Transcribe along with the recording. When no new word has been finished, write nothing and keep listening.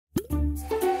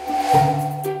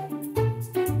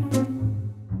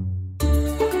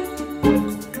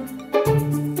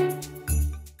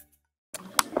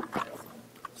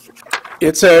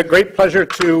It's a great pleasure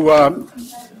to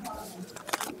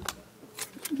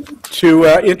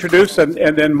introduce and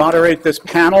then moderate this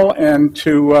panel, and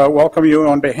to welcome you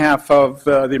on behalf of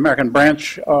the American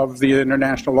branch of the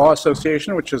International Law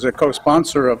Association, which is a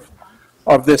co-sponsor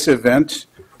of this event,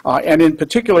 and in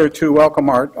particular to welcome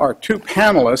our two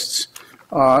panelists.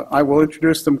 I will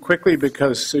introduce them quickly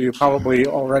because you probably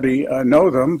already know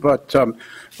them, but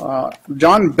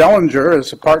John Bellinger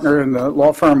is a partner in the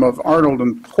law firm of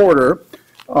Arnold & Porter,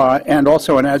 and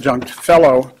also an adjunct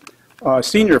fellow,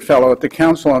 senior fellow at the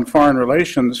Council on Foreign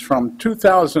Relations. From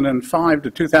 2005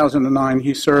 to 2009,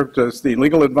 he served as the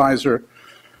legal advisor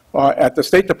at the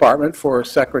State Department for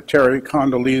Secretary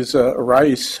Condoleezza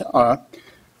Rice.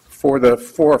 For the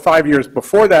 4 or 5 years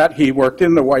before that, he worked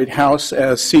in the White House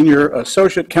as senior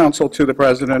associate counsel to the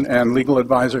president and legal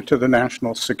advisor to the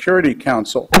National Security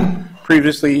Council.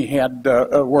 Previously, he had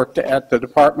worked at the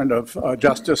Department of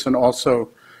Justice and also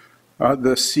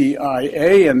the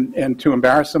CIA, and to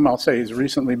embarrass him, I'll say he's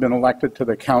recently been elected to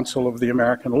the Council of the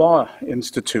American Law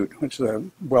Institute, which is a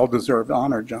well-deserved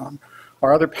honor, John.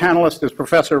 Our other panelist is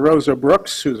Professor Rosa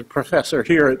Brooks, who's a professor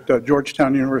here at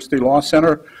Georgetown University Law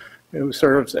Center, who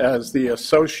serves as the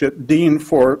Associate Dean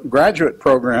for Graduate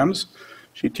Programs.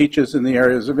 She teaches in the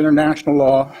areas of international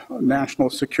law,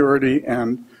 national security,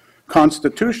 and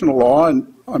constitutional law,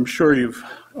 and I'm sure you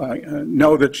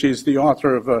know that she's the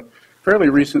author of a fairly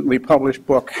recently published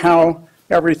book, How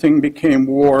Everything Became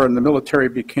War and the Military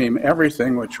Became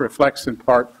Everything, which reflects in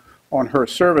part on her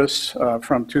service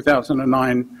from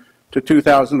 2009 to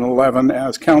 2011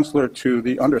 as counselor to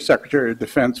the Undersecretary of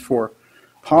Defense for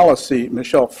Policy,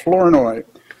 Michelle Flournoy.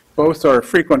 Both are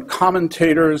frequent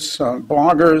commentators,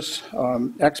 bloggers,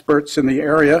 experts in the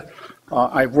area.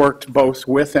 I've worked both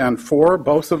with and for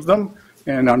both of them,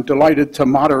 and I'm delighted to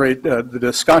moderate the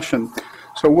discussion.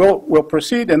 So we'll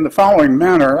proceed in the following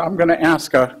manner. I'm going to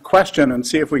ask a question and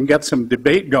see if we can get some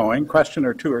debate going, question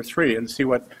or two or three, and see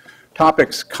what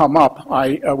topics come up.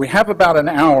 We have about an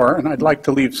hour, and I'd like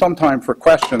to leave some time for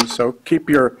questions, so keep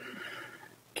your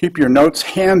notes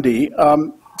handy.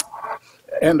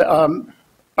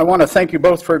 I want to thank you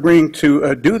both for agreeing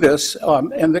to do this.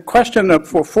 And the question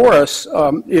for us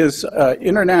is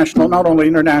international, not only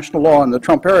international law in the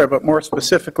Trump era, but more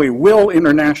specifically, will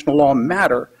international law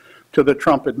matter to the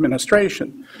Trump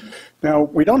administration? Now,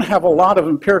 we don't have a lot of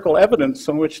empirical evidence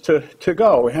on which to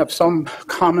go. We have some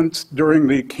comments during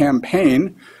the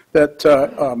campaign that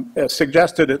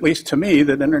suggested, at least to me,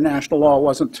 that international law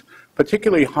wasn't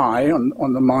particularly high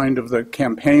on the mind of the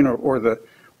campaign or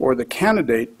the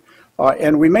candidate.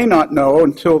 And we may not know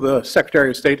until the Secretary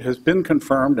of State has been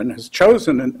confirmed and has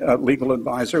chosen a legal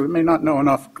advisor. We may not know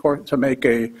enough to make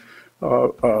any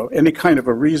kind of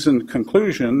a reasoned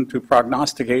conclusion to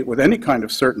prognosticate with any kind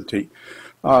of certainty.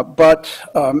 But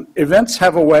events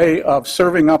have a way of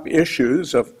serving up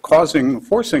issues, of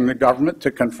forcing the government to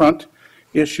confront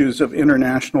issues of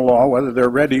international law, whether they're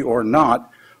ready or not.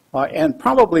 And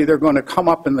probably they're going to come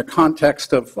up in the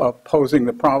context of posing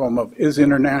the problem of, is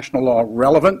international law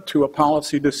relevant to a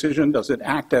policy decision? Does it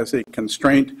act as a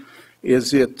constraint?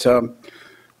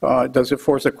 Does it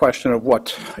force a question of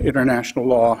what international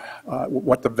law,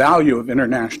 what the value of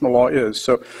international law is?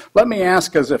 So let me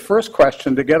ask as a first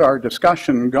question to get our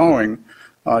discussion going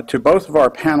to both of our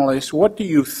panelists, what do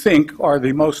you think are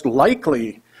the most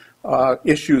likely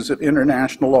issues of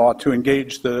international law to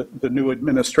engage the new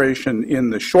administration in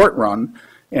the short run?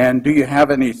 And do you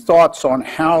have any thoughts on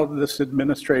how this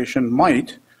administration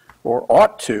might or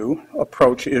ought to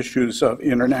approach issues of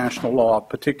international law of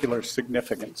particular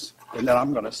significance? And then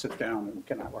I'm going to sit down and we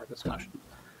can have our discussion.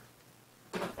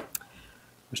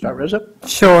 Mr. Rosa?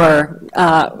 Sure.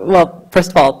 Well,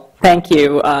 first of all, thank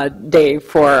you, Dave,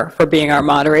 for being our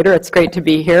moderator. It's great to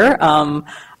be here.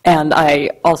 And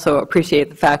I also appreciate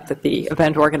the fact that the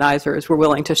event organizers were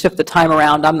willing to shift the time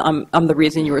around. I'm the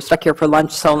reason you were stuck here for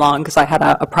lunch so long, because I had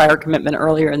a prior commitment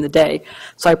earlier in the day.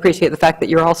 So I appreciate the fact that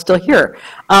you're all still here.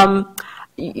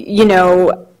 You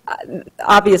know,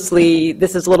 obviously,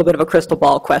 this is a little bit of a crystal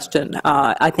ball question.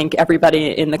 I think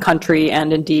everybody in the country,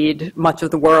 and indeed much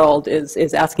of the world,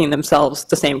 is asking themselves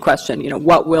the same question. You know,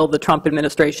 what will the Trump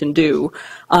administration do?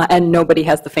 And nobody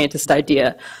has the faintest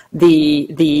idea.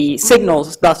 The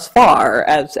signals thus far,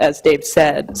 as Dave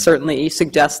said, certainly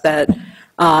suggest that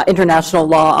international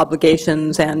law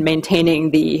obligations and maintaining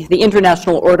the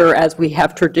international order as we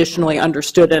have traditionally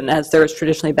understood and as there has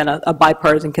traditionally been a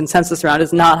bipartisan consensus around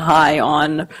is not high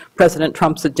on President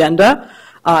Trump's agenda.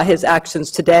 his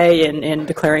actions today in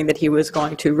declaring that he was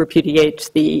going to repudiate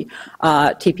the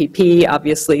TPP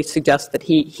obviously suggests that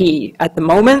he, at the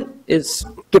moment, is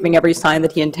giving every sign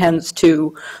that he intends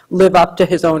to live up to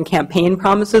his own campaign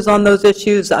promises on those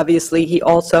issues. Obviously, he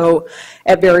also,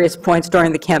 at various points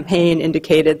during the campaign,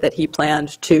 indicated that he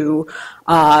planned to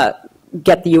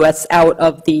get the U.S. out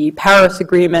of the Paris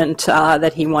Agreement,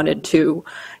 that he wanted to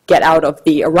get out of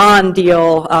the Iran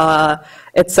deal,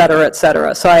 et cetera, et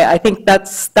cetera. So I think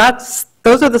those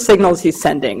are the signals he's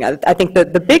sending. I think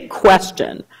that the big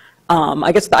question,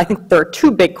 I think there are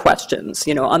two big questions.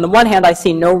 You know, on the one hand, I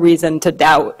see no reason to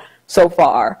doubt so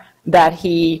far that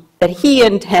he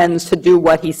intends to do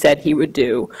what he said he would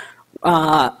do.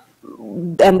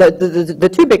 And the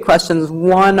two big questions,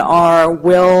 one are,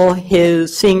 will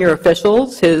his senior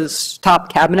officials, his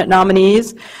top cabinet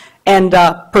nominees, end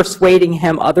up persuading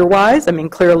him otherwise? I mean,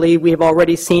 clearly we've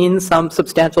already seen some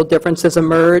substantial differences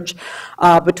emerge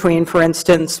between, for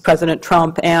instance, President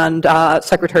Trump and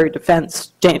Secretary of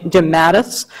Defense Jim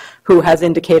Mattis, who has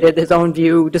indicated his own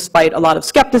view, despite a lot of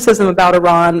skepticism about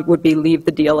Iran, would be leave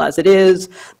the deal as it is,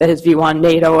 that his view on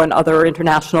NATO and other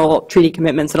international treaty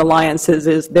commitments and alliances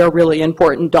is they're really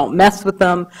important, don't mess with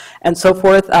them, and so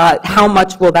forth. How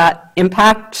much will that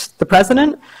impact the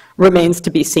president remains to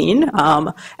be seen.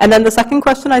 And then the second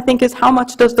question, I think, is how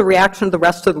much does the reaction of the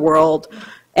rest of the world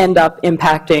end up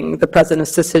impacting the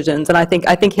president's decisions? And I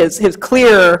think his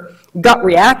clear gut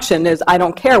reaction is, I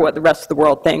don't care what the rest of the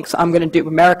world thinks. I'm going to do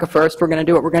America first. We're going to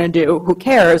do what we're going to do. Who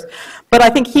cares? But I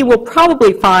think he will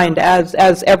probably find,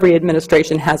 as every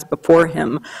administration has before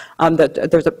him,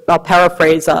 that I'll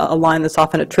paraphrase a line that's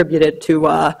often attributed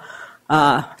to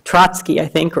Trotsky, I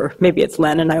think, or maybe it's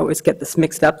Lenin. I always get this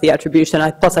mixed up, the attribution.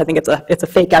 Plus, I think it's a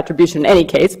fake attribution in any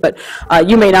case. But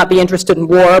you may not be interested in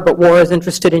war, but war is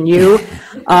interested in you.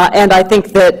 And I think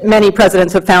that many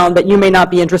presidents have found that you may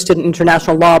not be interested in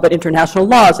international law, but international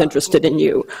law is interested in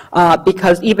you.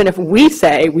 Because even if we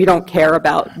say we don't care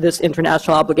about this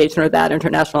international obligation or that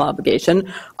international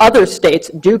obligation, other states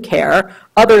do care.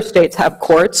 Other states have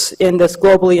courts in this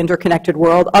globally interconnected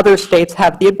world. Other states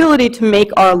have the ability to make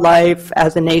our life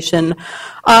as a nation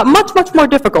much, much more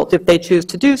difficult if they choose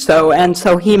to do so. And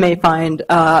so he may find,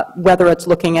 whether it's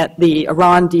looking at the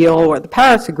Iran deal or the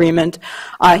Paris Agreement,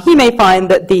 he may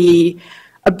find that the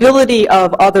ability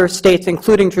of other states,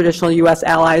 including traditional U.S.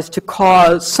 allies, to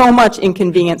cause so much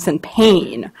inconvenience and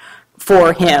pain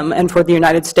for him and for the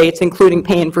United States, including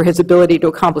pain for his ability to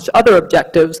accomplish other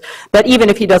objectives, that even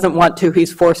if he doesn't want to,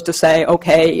 he's forced to say,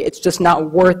 okay, it's just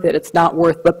not worth it. It's not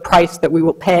worth the price that we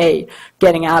will pay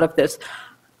getting out of this.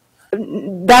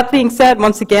 That being said,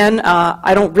 once again,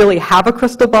 I don't really have a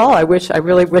crystal ball. I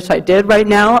really wish I did right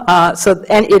now.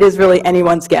 And it is really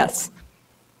anyone's guess.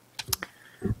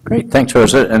 Great, thanks,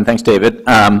 Rosa, and thanks, David.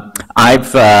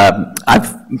 I've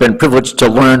been privileged to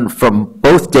learn from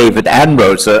both David and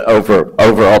Rosa over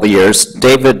all the years.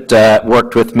 David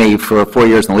worked with me for 4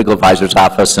 years in the legal advisor's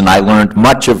office, and I learned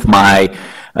much of my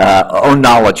own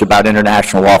knowledge about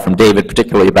international law from David,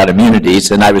 particularly about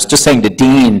immunities. And I was just saying to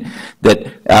Dean that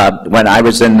when I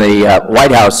was in the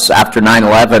White House after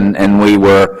 9/11 and we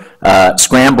were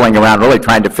scrambling around really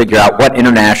trying to figure out what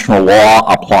international law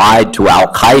applied to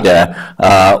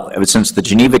al-Qaeda, since the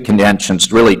Geneva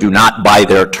Conventions really do not by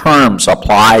their terms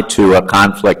apply to a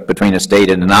conflict between a state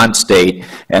and a non-state,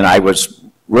 and I was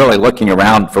really looking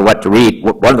around for what to read.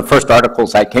 One of the first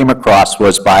articles I came across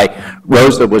was by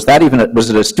Rosa. Was that even was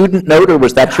it a student note, or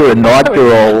was that your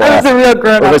inaugural? I was a real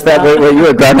grown-up. Was that were you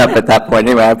a grown-up at that point?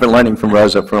 Anyway, I've been learning from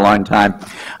Rosa for a long time.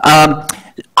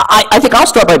 I think I'll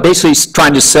start by basically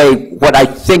trying to say what I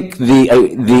think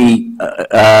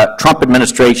the Trump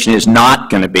administration is not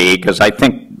going to be, because I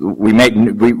think we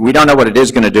don't know what it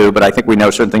is going to do, but I think we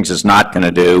know certain things it's not going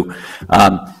to do.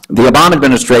 The Obama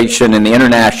administration in the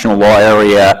international law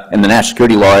area and the national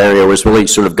security law area was really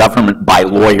sort of government by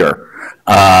lawyer.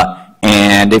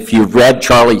 And if you've read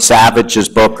Charlie Savage's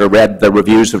book or read the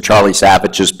reviews of Charlie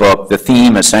Savage's book, the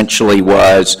theme essentially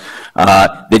was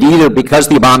that either because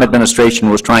the Obama administration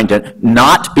was trying to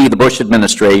not be the Bush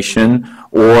administration,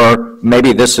 or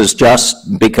maybe this is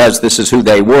just because this is who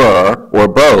they were, or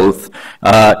both,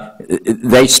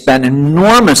 they spent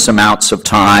enormous amounts of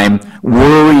time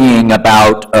worrying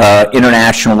about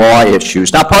international law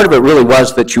issues. Now, part of it really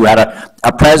was that you had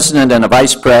a president and a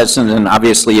vice president and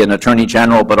obviously an attorney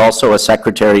general, but also a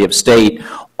secretary of state,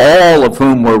 all of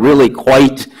whom were really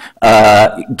quite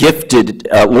gifted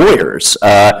lawyers.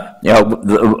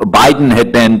 Biden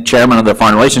had been chairman of the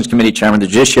Foreign Relations Committee, chairman of the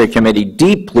Judiciary Committee,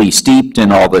 deeply steeped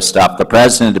in all this stuff. The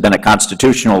president had been a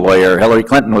constitutional lawyer. Hillary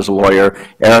Clinton was a lawyer.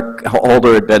 Eric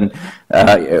Holder had been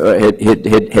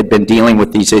had been dealing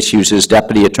with these issues as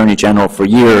deputy attorney general for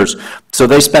years. So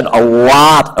they spent a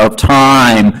lot of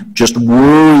time just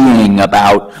worrying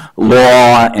about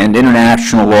law and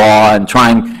international law and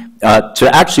trying to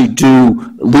actually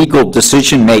do legal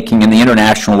decision-making in the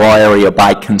international law area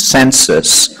by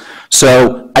consensus.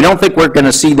 So I don't think we're going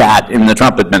to see that in the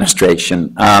Trump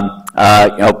administration.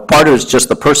 Part of it's just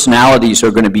the personalities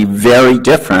are going to be very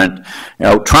different.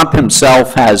 Trump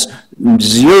himself has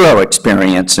zero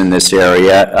experience in this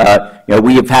area.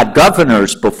 We have had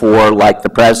governors before, like the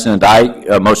president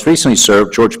I most recently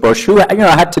served, George Bush, who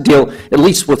had to deal at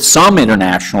least with some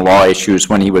international law issues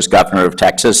when he was governor of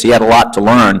Texas. He had a lot to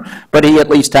learn, but he at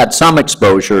least had some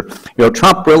exposure.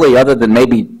 Trump really, other than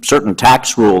maybe certain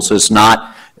tax rules, has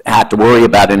not had to worry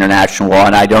about international law,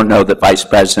 and I don't know that Vice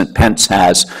President Pence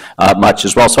has much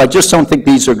as well. So I just don't think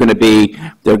these are going to be,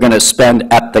 they're going to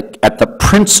spend at the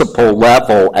principal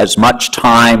level as much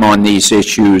time on these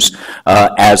issues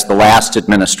as the last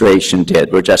administration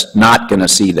did. We're just not going to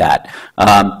see that.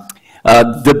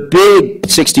 The big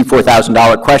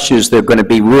 $64,000 question is there going to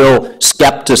be real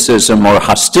skepticism or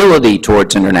hostility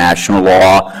towards international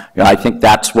law. I think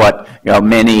that's what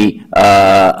many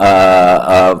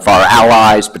of our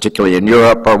allies, particularly in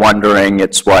Europe, are wondering.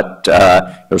 It's what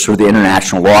sort of the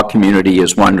international law community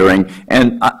is wondering.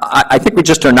 And I think we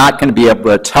just are not going to be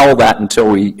able to tell that until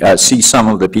we see some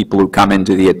of the people who come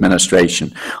into the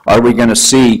administration. Are we going to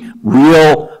see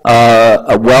real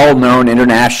well-known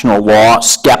international law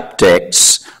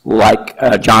skeptics like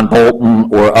John Bolton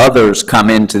or others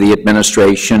come into the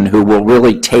administration who will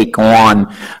really take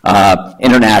on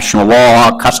international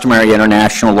law, customary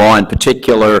international law in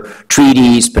particular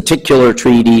treaties,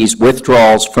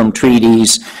 withdrawals from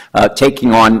treaties,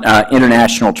 taking on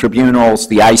international tribunals,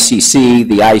 the ICC,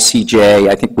 the ICJ.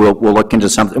 I think we'll look into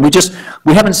something.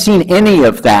 We haven't seen any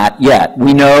of that yet.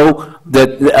 We know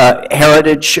that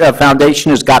Heritage Foundation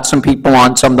has got some people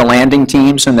on some of the landing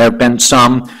teams, and there have been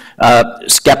some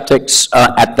skeptics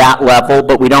at that level,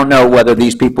 but we don't know whether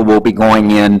these people will be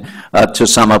going in to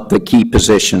some of the key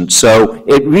positions. So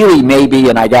it really may be,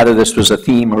 and I gather this was a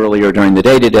theme earlier during the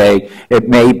day today, it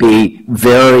may be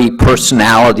very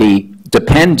personality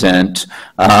dependent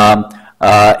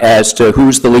as to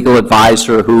who's the legal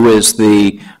advisor, who is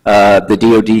the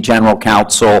DOD General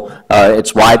Counsel.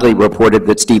 It's widely reported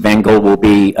that Steve Engel will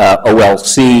be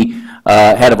OLC,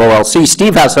 head of OLC.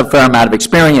 Steve has a fair amount of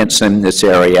experience in this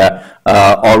area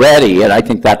already, and I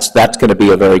think that's going to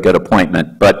be a very good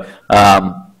appointment. But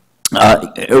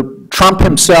Trump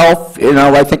himself,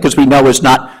 I think, as we know, is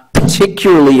not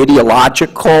particularly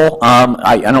ideological.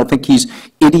 I don't think he's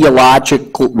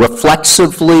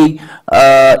reflexively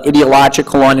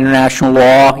ideological on international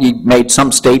law. He made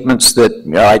some statements that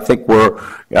I think were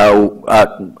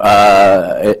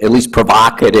at least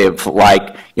provocative,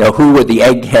 like, who were the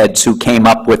eggheads who came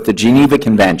up with the Geneva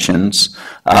Conventions?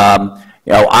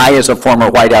 I, as a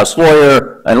former White House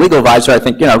lawyer and legal advisor, I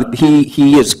think,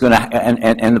 he is going to,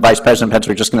 and the Vice President Pence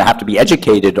are just going to have to be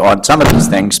educated on some of these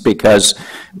things, because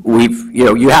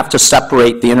you have to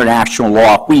separate the international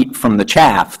law wheat from the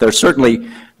chaff. There's certainly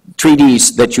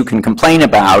treaties that you can complain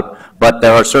about, but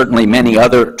there are certainly many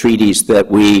other treaties that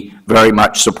we very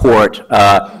much support.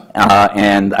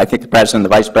 And I think the President and the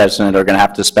Vice President are going to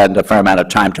have to spend a fair amount of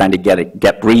time trying to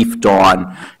get briefed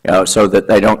on, so that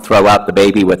they don't throw out the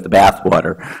baby with the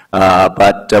bathwater.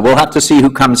 But we'll have to see who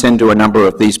comes into a number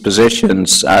of these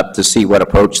positions to see what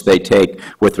approach they take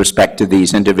with respect to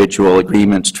these individual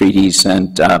agreements, treaties,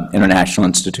 and international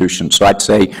institutions. So I'd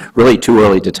say really too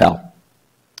early to tell.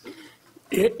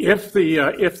 If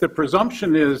the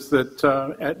presumption is that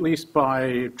at least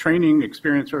by training,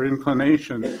 experience, or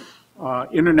inclination,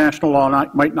 international law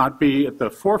might not be at the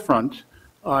forefront,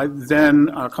 then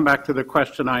come back to the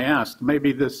question I asked.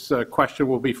 Maybe this question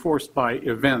will be forced by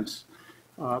events.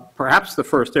 Perhaps the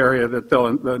first area that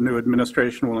the new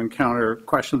administration will encounter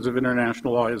questions of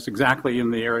international law is exactly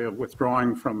in the area of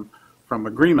withdrawing from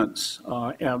agreements.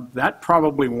 And that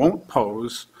probably won't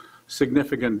pose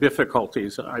significant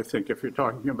difficulties, I think, if you're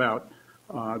talking about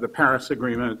the Paris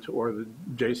Agreement or the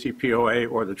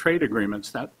JCPOA or the trade agreements.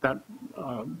 That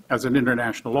as an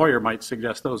international lawyer might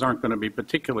suggest those aren't going to be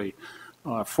particularly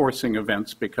forcing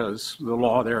events, because the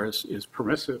law there is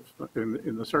permissive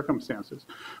in the circumstances.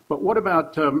 But what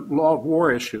about law of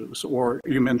war issues, or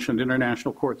you mentioned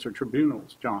international courts or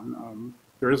tribunals, John?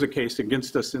 There is a case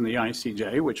against us in the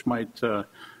ICJ, which might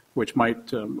which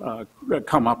might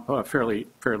come up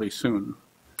fairly soon.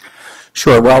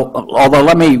 Sure. Well, although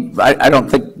I don't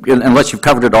think, unless you've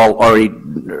covered it all already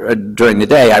during the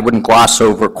day, I wouldn't gloss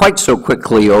over quite so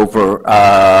quickly over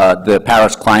the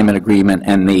Paris Climate Agreement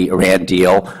and the Iran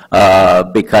deal,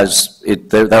 because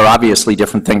there are obviously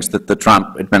different things that the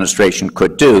Trump administration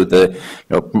could do.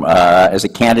 As a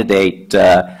candidate,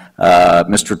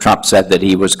 Mr. Trump said that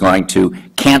he was going to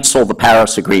cancel the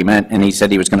Paris Agreement, and he said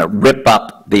he was going to rip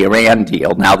up the Iran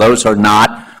deal. Now, those are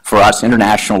not, for us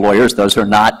international lawyers, those are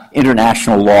not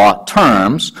international law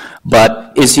terms,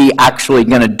 but is he actually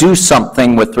going to do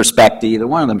something with respect to either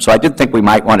one of them? So I did think we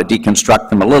might want to deconstruct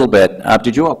them a little bit.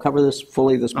 Did you all cover this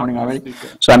fully this morning already?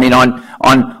 So I mean,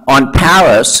 on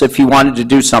Paris, if you wanted to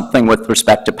do something with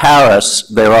respect to Paris,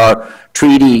 there are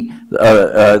treaty,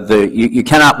 you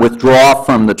cannot withdraw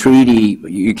from the treaty,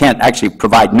 you can't actually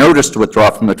provide notice to withdraw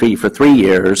from the treaty for 3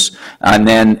 years, and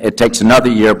then it takes another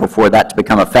year before that to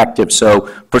become effective. So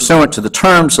pursuant to the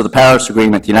terms of the Paris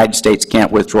Agreement, the United States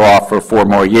can't withdraw for 4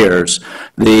 more years.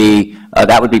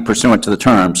 That would be pursuant to the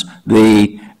terms.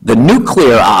 The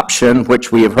nuclear option,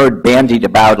 which we have heard bandied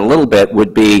about a little bit,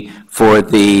 would be for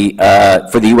the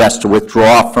U.S. to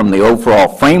withdraw from the overall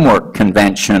framework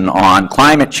convention on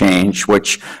climate change,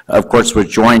 which, of course, was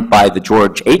joined by the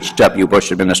George H.W.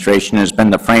 Bush administration, has been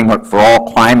the framework for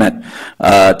all climate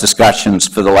discussions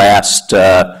for the last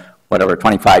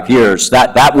 25 years.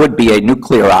 That would be a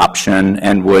nuclear option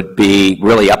and would be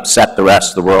really upset the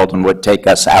rest of the world and would take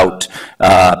us out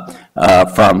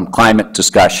from climate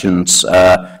discussions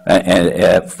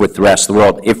with the rest of the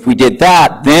world. If we did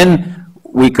that, then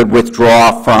we could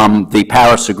withdraw from the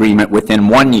Paris Agreement within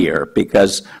 1 year,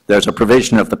 because there's a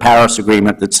provision of the Paris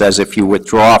Agreement that says if you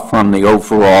withdraw from the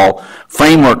overall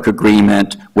framework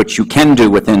agreement, which you can do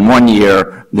within 1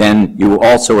 year, then you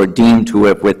also are deemed to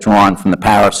have withdrawn from the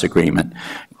Paris Agreement.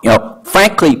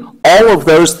 Frankly, all of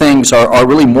those things are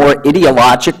really more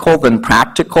ideological than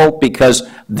practical, because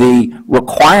the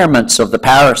requirements of the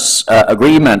Paris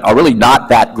Agreement are really not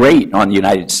that great on the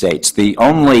United States. The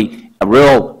only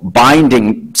real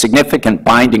significant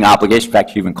binding obligation, in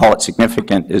fact, you even call it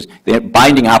significant, is the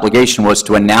binding obligation was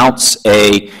to announce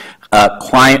a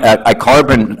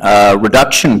carbon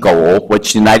reduction goal,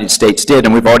 which the United States did,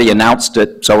 and we've already announced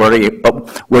it.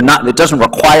 But it doesn't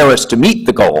require us to meet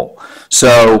the goal.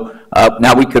 So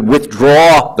now we could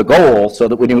withdraw the goal so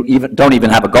that we don't even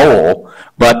have a goal.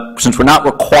 But since we're not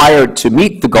required to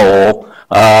meet the goal,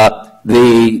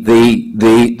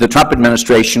 the Trump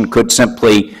administration could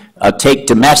simply take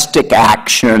domestic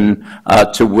action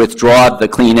to withdraw the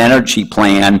clean energy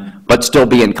plan, but still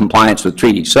be in compliance with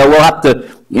treaties. So we'll have to,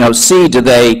 see, do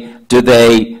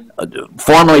they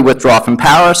formally withdraw from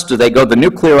Paris? Do they go the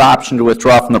nuclear option to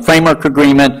withdraw from the framework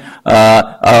agreement,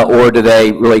 or do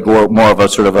they really go more of a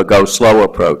sort of a go slow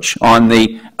approach? On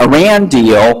the Iran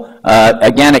deal,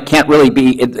 again, it can't really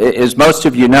be, as most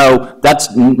of you know,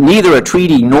 that's neither a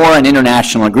treaty nor an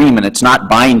international agreement. It's not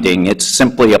binding. It's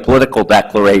simply a political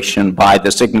declaration by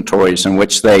the signatories in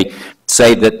which they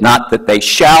say that not that they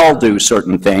shall do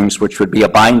certain things, which would be a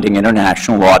binding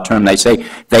international law term. They say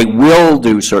they will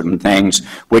do certain things,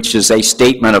 which is a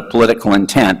statement of political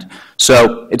intent.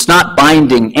 So it's not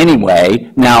binding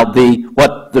anyway. Now,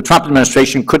 what the Trump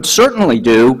administration could certainly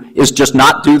do is just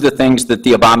not do the things that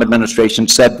the Obama administration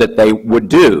said that they would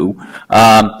do,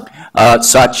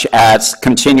 such as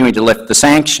continuing to lift the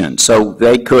sanctions. So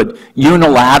they could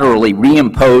unilaterally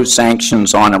reimpose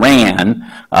sanctions on Iran.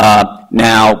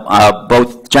 Now,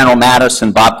 both General Mattis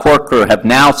and Bob Corker have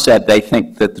now said they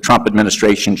think that the Trump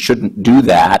administration shouldn't do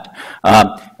that.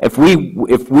 If we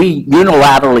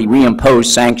unilaterally reimpose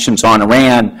sanctions on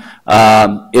Iran,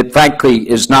 it frankly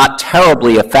is not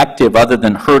terribly effective other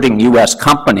than hurting U.S.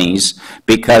 companies,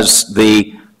 because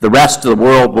the rest of the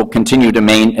world will continue to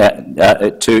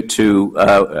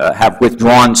have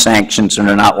withdrawn sanctions and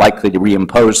are not likely to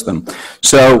reimpose them.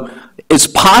 So it's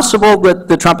possible that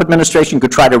the Trump administration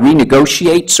could try to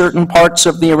renegotiate certain parts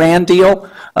of the Iran deal,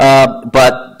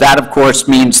 but that, of course,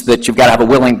 means that you've got to have a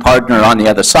willing partner on the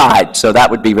other side, so that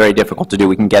would be very difficult to do.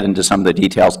 We can get into some of the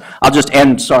details. I'll just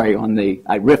end, sorry,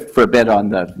 I riffed for a bit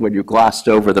on when you glossed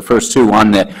over the first two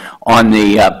on the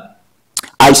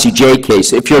ICJ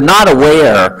case. If you're not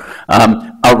aware,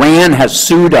 Iran has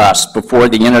sued us before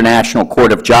the International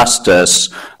Court of Justice,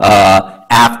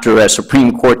 after a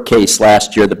Supreme Court case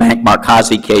last year, the Bank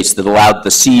Markazi case that allowed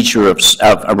the seizure of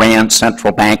Iran's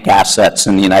central bank assets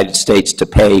in the United States to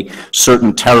pay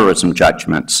certain terrorism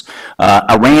judgments.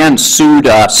 Iran sued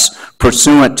us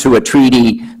pursuant to a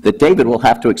treaty that David will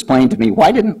have to explain to me.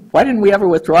 Why didn't we ever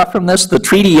withdraw from this? The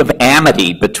Treaty of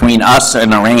Amity between us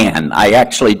and Iran. I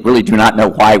actually really do not know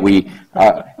why we.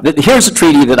 Here's a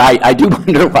treaty that I do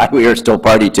wonder why we are still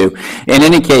party to. In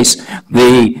any case,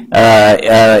 we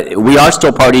are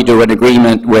still party to an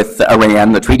agreement with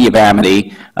Iran, the Treaty of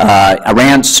Amity.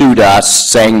 Iran sued us,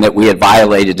 saying that we had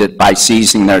violated it by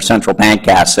seizing their central bank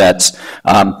assets,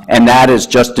 and that is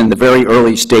just in the very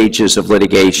early stages of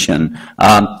litigation.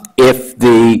 If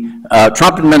the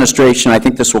Trump administration, I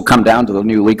think this will come down to the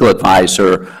new legal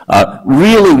advisor,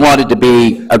 really wanted to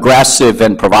be aggressive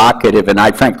and provocative, and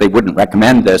I frankly wouldn't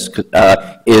recommend this,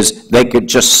 is they could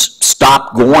just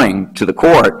stop going to the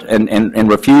court and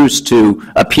refuse to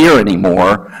appear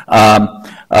anymore.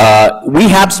 We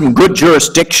have some good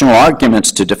jurisdictional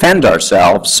arguments to defend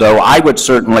ourselves, so I would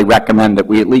certainly recommend that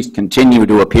we at least continue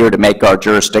to appear to make our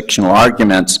jurisdictional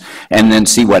arguments and then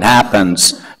see what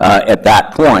happens at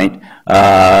that point.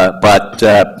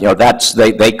 You know,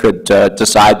 they could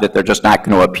decide that they're just not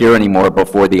going to appear anymore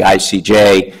before the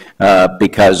ICJ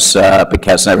because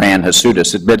Iran has sued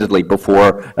us, admittedly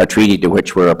before a treaty to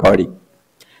which we're a party.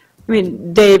 I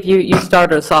mean, Dave, you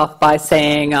started us off by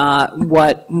saying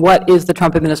what is the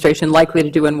Trump administration likely to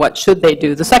do and what should they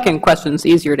do? The second question is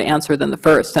easier to answer than the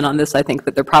first, and on this I think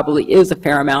that there probably is a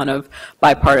fair amount of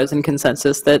bipartisan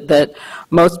consensus that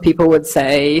most people would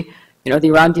say, you know, the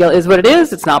Iran deal is what it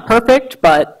is, it's not perfect,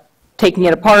 but taking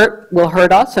it apart will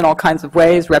hurt us in all kinds of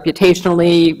ways,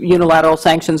 reputationally, unilateral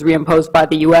sanctions reimposed by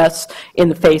the U.S. in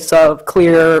the face of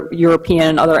clear European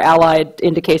and other allied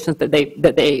indications that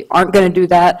they aren't going to do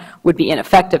that would be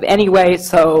ineffective anyway,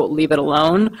 so leave it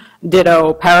alone.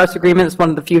 Ditto Paris Agreement is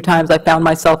one of the few times I found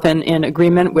myself in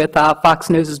agreement with Fox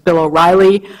News' Bill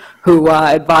O'Reilly, who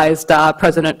advised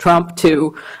President Trump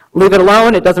to leave it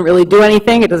alone. It doesn't really do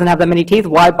anything. It doesn't have that many teeth.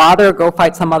 Why bother? Go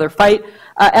fight some other fight.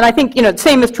 And I think, you know, the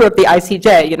same is true of the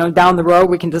ICJ. You know, down the road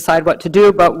we can decide what to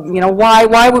do, but, you know,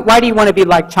 why do you want to be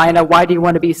like China? Why do you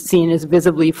want to be seen as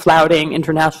visibly flouting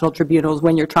international tribunals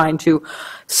when you're trying to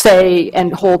say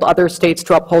and hold other states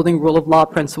to upholding rule of law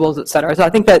principles, et cetera? So I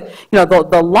think that, you know,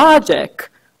 the logic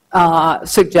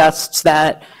suggests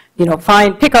that, you know,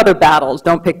 pick other battles.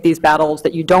 Don't pick these battles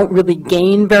that you don't really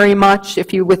gain very much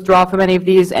if you withdraw from any of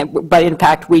these. But in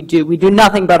fact, we do. We do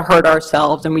nothing but hurt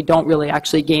ourselves, and we don't really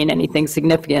actually gain anything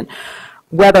significant.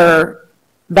 Whether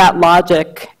that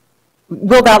logic,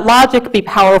 will that logic be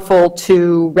powerful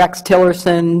to Rex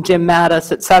Tillerson, Jim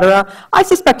Mattis, et cetera? I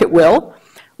suspect it will.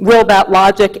 Will that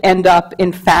logic end up,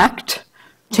 in fact,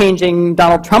 changing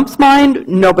Donald Trump's mind?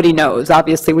 Nobody knows.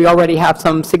 Obviously, we already have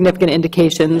some significant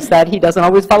indications that he doesn't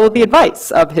always follow the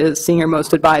advice of his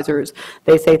senior-most advisors.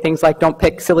 They say things like, don't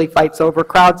pick silly fights over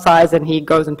crowd size, and he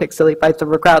goes and picks silly fights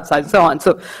over crowd size, and so on.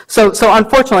 So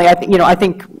unfortunately, I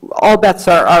think all bets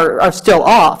are still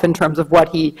off in terms of what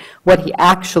he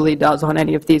actually does on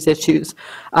any of these issues.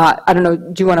 I don't know,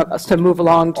 do you want us to move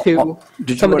along to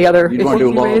some of the other issues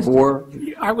you raised?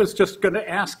 I was just going to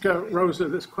ask Rosa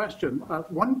this question.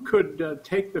 One could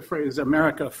take the phrase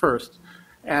 "America first"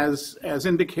 as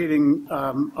indicating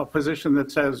a position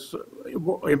that says,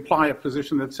 imply a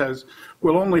position that says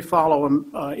we'll only follow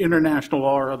international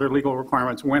law or other legal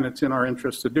requirements when it's in our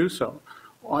interest to do so.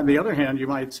 On the other hand, you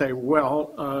might say,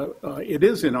 well, it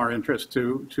is in our interest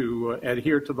to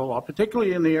adhere to the law,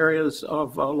 particularly in the areas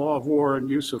of law of war and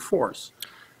use of force.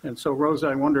 And so, Rosa,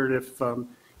 I wondered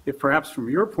if perhaps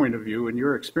from your point of view and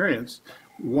your experience,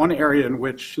 one area in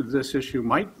which this issue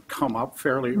might come up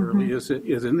fairly early is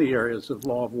in the areas of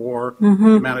law of war,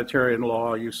 humanitarian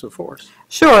law, use of force.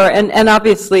 Sure, and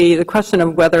obviously the question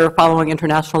of whether following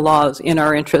international law is in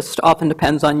our interest often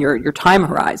depends on your time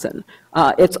horizon.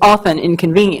 It's often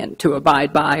inconvenient to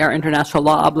abide by our international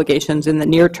law obligations in the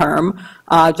near term,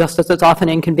 just as it's often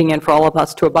inconvenient for all of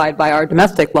us to abide by our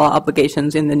domestic law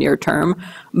obligations in the near term.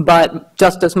 But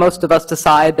just as most of us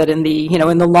decide that in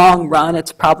the long run,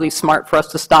 it's probably smart for us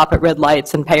to stop at red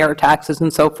lights and pay our taxes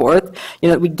and so forth,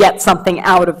 we get something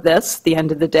out of this at the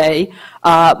end of the day.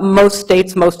 Most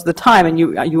states, most of the time, and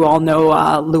you all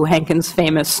know Lou Hankins'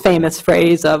 famous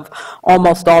phrase of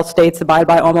almost all states abide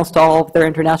by almost all of their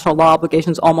international law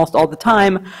obligations almost all the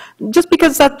time, just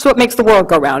because that's what makes the world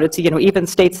go round. It's, even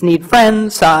states need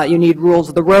friends, you need rules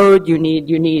of the road, you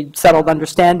need settled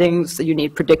understandings, you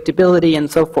need predictability and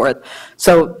so forth.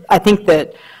 So I think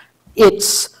that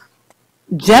it's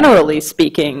generally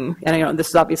speaking, and this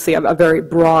is obviously a very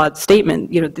broad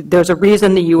statement, there's a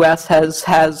reason the U.S.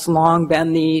 has long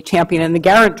been the champion and the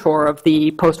guarantor of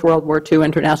the post-World War II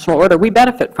international order. We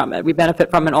benefit from it. We benefit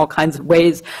from it in all kinds of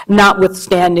ways,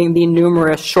 notwithstanding the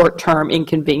numerous short-term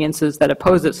inconveniences that it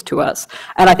poses to us.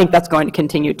 And I think that's going to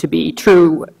continue to be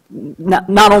true,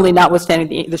 not only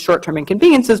notwithstanding the short-term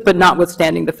inconveniences, but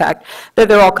notwithstanding the fact that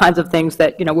there are all kinds of things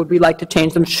that, would we like to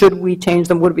change them? Should we change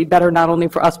them? Would it be better not only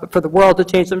for us, but for the world to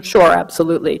change them? Sure,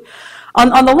 absolutely.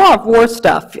 On the law of war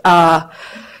stuff,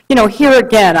 here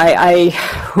again,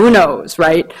 who knows,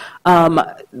 right?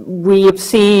 We have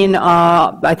seen,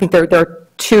 I think there are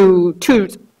two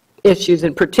issues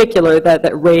in particular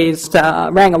that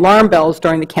rang alarm bells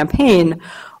during the campaign.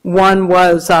 One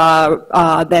was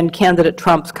then candidate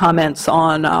Trump's comments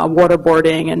on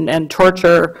waterboarding and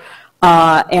torture,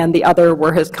 and the other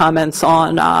were his comments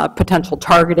on potential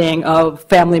targeting of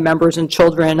family members and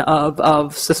children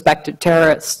of suspected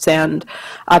terrorists. And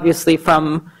obviously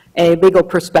from a legal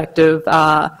perspective,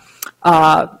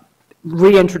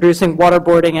 reintroducing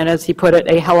waterboarding, and as he put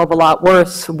it, a hell of a lot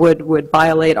worse, would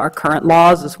violate our current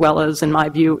laws, as well as, in my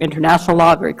view, international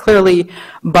law very clearly,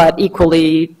 but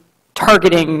equally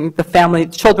targeting the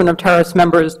children of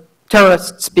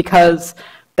terrorists, because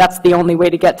that's the only way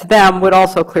to get to them, would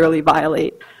also clearly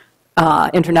violate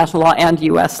international law and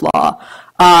U.S. law.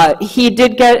 He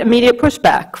did get immediate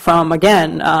pushback from,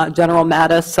 again, General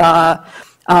Mattis.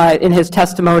 In his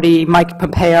testimony, Mike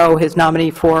Pompeo, his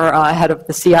nominee for head of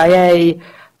the CIA,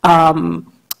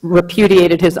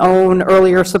 repudiated his own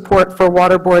earlier support for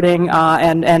waterboarding,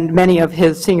 and many of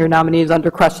his senior nominees under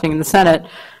questioning in the Senate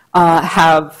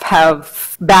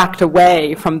have backed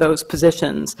away from those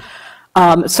positions.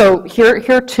 So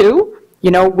here too,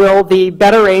 will the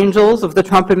better angels of the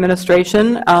Trump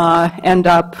administration end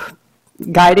up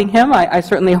guiding him? I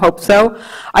certainly hope so.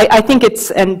 I think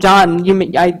it's, and John,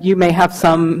 you may have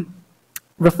some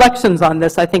reflections on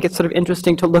this. I think it's sort of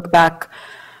interesting to look back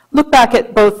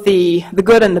at both the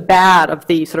good and the bad of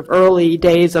the sort of early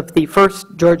days of the first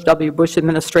George W. Bush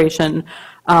administration,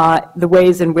 the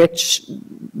ways in which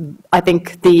I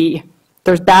think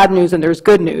there's bad news and there's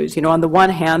good news. On the one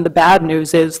hand, the bad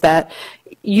news is that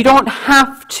you don't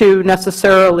have to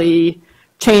necessarily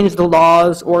change the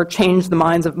laws or change the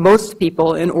minds of most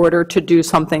people in order to do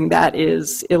something that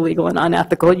is illegal and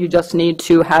unethical. You just need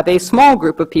to have a small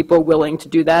group of people willing to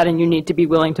do that, and you need to be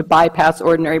willing to bypass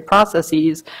ordinary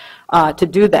processes to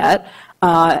do that.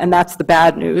 And that's the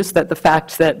bad news, that the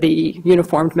fact that the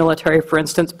uniformed military, for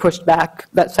instance, pushed back,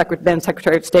 that then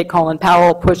Secretary of State Colin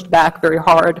Powell pushed back very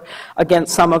hard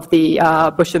against some of the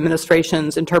Bush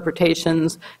administration's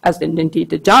interpretations, as indeed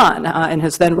did John in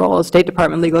his then role as State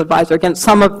Department legal advisor, against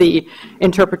some of the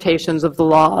interpretations of the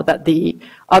law that the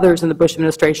others in the Bush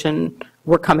administration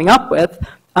were coming up with.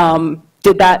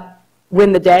 Did that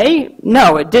win the day?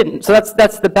 No, it didn't. So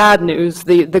that's the bad news.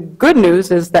 The good news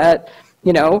is that,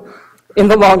 in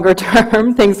the longer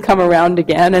term, things come around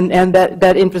again, and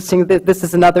that interesting, that this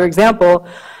is another example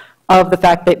of the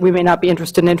fact that we may not be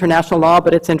interested in international law,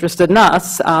 but it's interested in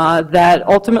us, that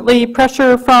ultimately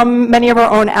pressure from many of our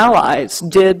own allies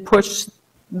did push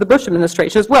the Bush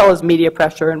administration, as well as media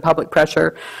pressure and public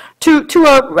pressure, to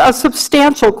a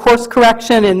substantial course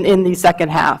correction in the second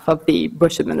half of the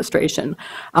Bush administration.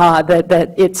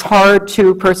 That it's hard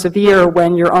to persevere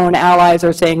when your own allies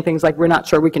are saying things like, we're not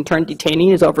sure we can turn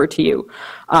detainees over to you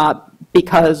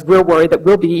because we're worried that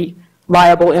we'll be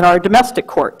liable in our domestic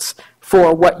courts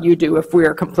for what you do if we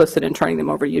are complicit in turning them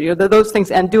over to you. Those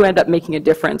things do end up making a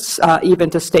difference, even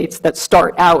to states that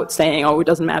start out saying, oh, it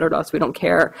doesn't matter to us, we don't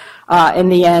care. In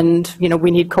the end,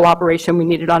 we need cooperation, we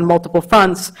need it on multiple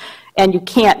fronts, and you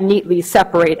can't neatly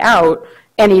separate out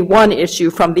any one issue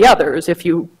from the others. If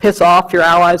you piss off your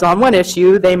allies on one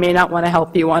issue, they may not want to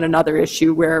help you on another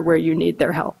issue where you need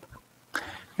their help.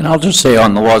 And I'll just say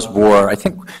on the laws of war, I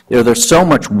think there's so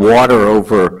much water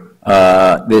over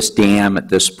this dam at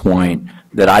this point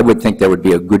that I would think there would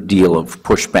be a good deal of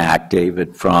pushback,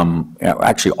 David, from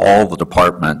actually all the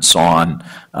departments on,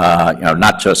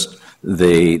 not just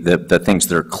the things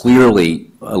that are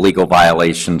clearly illegal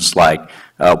violations like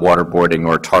waterboarding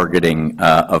or targeting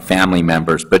of family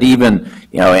members, but even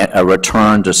a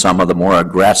return to some of the more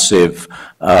aggressive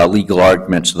legal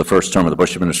arguments of the first term of the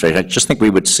Bush administration. I just think we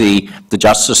would see the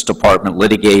Justice Department,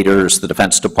 litigators, the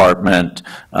Defense Department,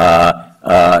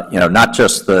 not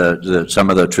just some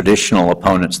of the traditional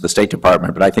opponents of the State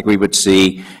Department, but I think we would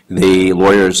see the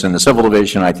lawyers in the Civil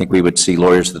Division, I think we would see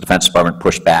lawyers of the Defense Department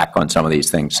push back on some of these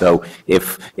things. So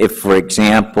if for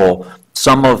example,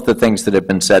 some of the things that have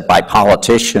been said by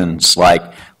politicians, like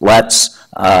let's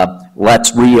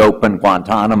Let's reopen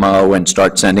Guantanamo and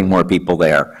start sending more people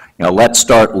there. Let's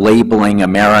start labeling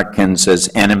Americans as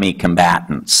enemy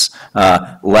combatants.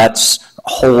 Let's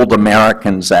hold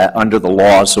Americans under the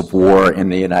laws of war in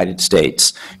the United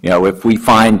States. If we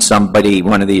find somebody,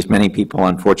 one of these many people,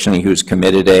 unfortunately, who's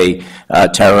committed a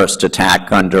terrorist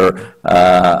attack under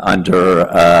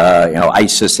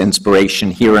ISIS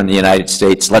inspiration here in the United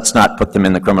States, let's not put them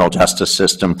in the criminal justice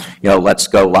system. Let's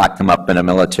go lock them up in a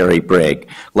military brig.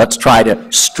 Let's try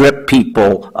to strip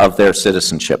people of their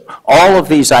citizenship. All of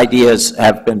these ideas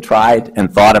have been tried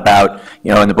and thought about,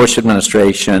 in the Bush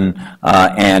administration,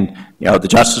 and the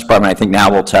Justice Department, I think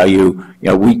now will tell you,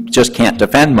 we just can't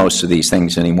defend most of these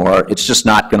things anymore. It's just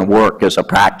not going to work as a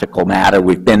practical matter.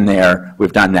 We've been there,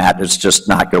 we've done that. It's just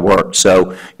not going to work.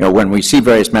 So, when we see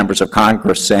various members of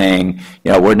Congress saying,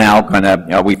 we're now going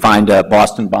to, we find a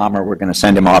Boston bomber, we're going to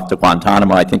send him off to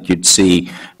Guantanamo, I think you'd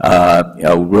see,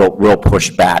 real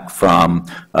pushback from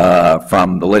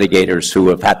the litigators who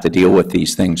have had to deal with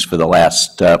these things for the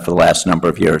last number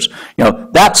of years.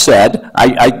 That said,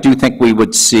 I do think we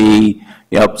would see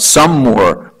some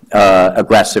more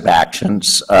aggressive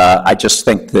actions. I just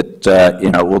think that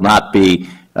will not be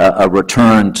a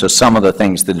return to some of the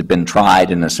things that had been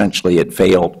tried and essentially had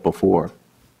failed before.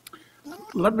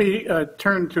 Let me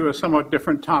turn to a somewhat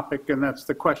different topic, and that's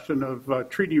the question of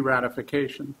treaty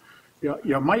ratification.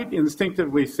 You might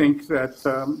instinctively think that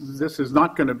this is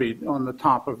not going to be on the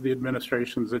top of the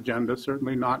administration's agenda,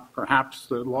 certainly not perhaps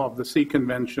the Law of the Sea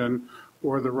Convention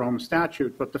or the Rome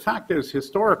Statute. But the fact is,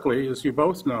 historically, as you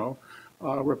both know,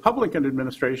 Republican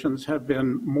administrations have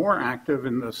been more active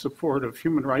in the support of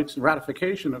human rights and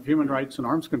ratification of human rights and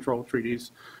arms control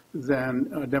treaties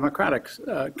than Democratic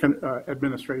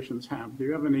administrations have. Do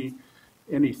you have any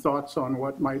thoughts on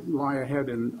what might lie ahead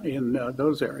in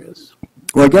those areas?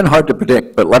 Well, again, hard to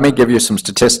predict, but let me give you some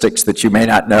statistics that you may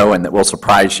not know and that will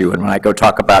surprise you. And when I go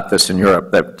talk about this in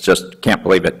Europe, they just can't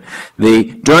believe it.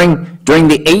 During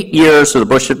the 8 years of the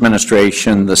Bush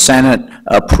administration, the Senate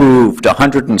approved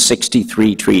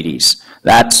 163 treaties.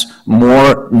 That's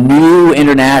more new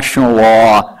international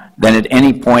law than at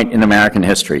any point in American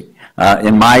history.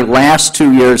 In my last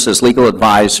 2 years as legal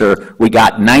advisor, we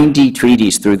got 90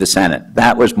 treaties through the Senate.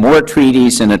 That was more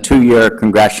treaties in a 2-year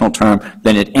congressional term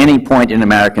than at any point in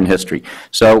American history.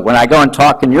 So when I go and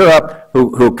talk in Europe,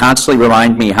 who constantly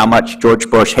remind me how much George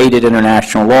Bush hated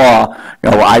international law,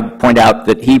 I point out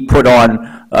that he put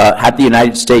on had the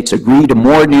United States agree to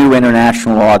more new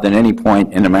international law than any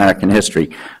point in American history.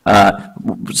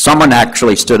 Someone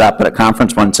actually stood up at a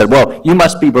conference once and said, well, you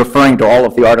must be referring to all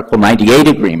of the Article 98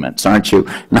 agreements, aren't you?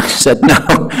 And I said,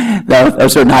 no,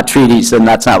 those are not treaties, and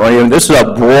that's not what this is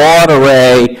a broad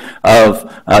array of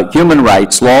human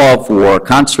rights, law of war,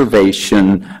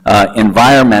 conservation,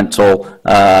 environmental,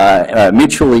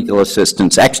 mutual legal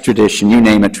assistance, extradition, you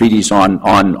name it, treaties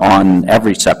on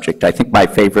every subject. I think my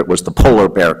favorite was the Polar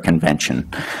Bear Convention.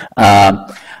 During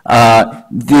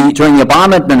the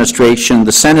Obama administration,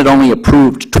 the Senate only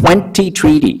approved 20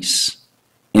 treaties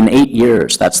in 8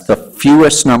 years. That's the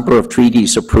fewest number of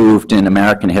treaties approved in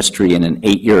American history in an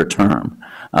 8-year term.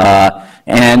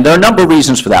 And there are a number of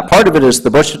reasons for that. Part of it is the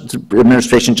Bush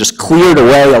administration just cleared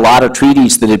away a lot of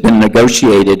treaties that had been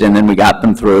negotiated, and then we got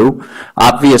them through.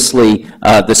 Obviously,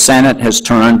 the Senate has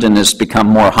turned and has become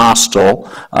more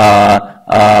hostile.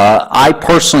 I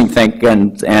personally think,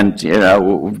 and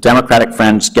Democratic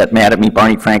friends get mad at me.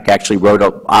 Barney Frank actually wrote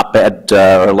an op-ed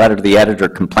or a letter to the editor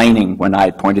complaining when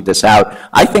I pointed this out.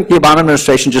 I think the Obama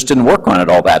administration just didn't work on it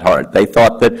all that hard. They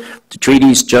thought that the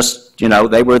treaties just,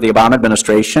 they were the Obama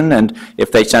administration, and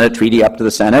if they sent a treaty up to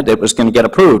the Senate, it was going to get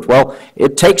approved. Well,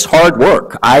 it takes hard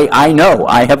work. I know.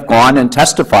 I have gone and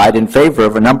testified in favor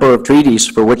of a number of treaties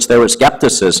for which there was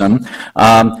skepticism,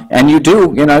 and you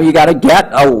got to get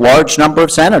a large number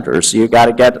of senators. You got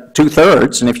to get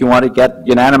 2/3, and if you want to get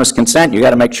unanimous consent, you got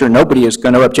to make sure nobody is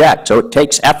going to object. So it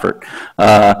takes effort.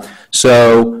 We'll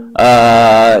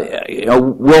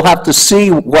have to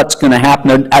see what's going to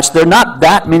happen. As there are not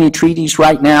that many treaties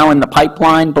right now in the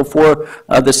pipeline before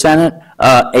the Senate,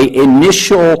 an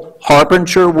initial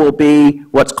harbinger will be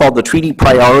what's called the treaty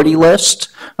priority list.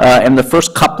 In the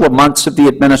first couple of months of the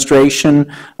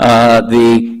administration,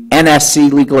 the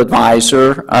NSC legal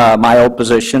advisor, my old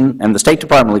position, and the State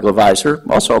Department legal advisor,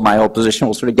 also my old position,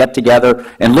 will sort of get together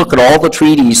and look at all the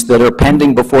treaties that are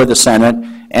pending before the Senate,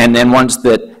 and then ones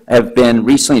that have been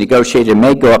recently negotiated and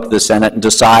may go up to the Senate and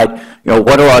decide,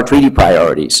 what are our treaty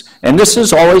priorities? And this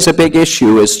is always a big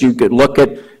issue, as you could look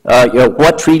at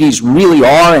what treaties really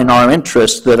are in our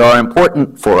interest that are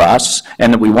important for us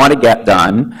and that we want to get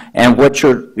done, and which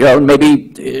are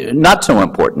maybe not so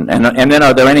important, and then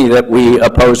are there any that we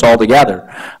oppose altogether?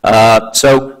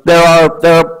 So there are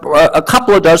a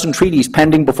couple of dozen treaties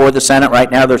pending before the Senate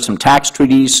right now. There's some tax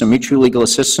treaties, some mutual legal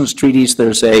assistance treaties.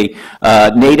 There's a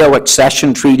NATO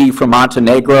accession treaty for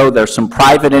Montenegro. There's some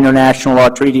private international law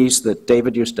treaties that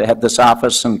David used to head this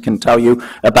office and can tell you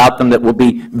about them that will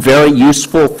be very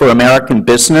useful for American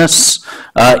business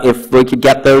if we could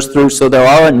get those through. So there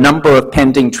are a number of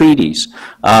pending treaties.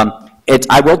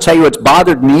 I will tell you, it's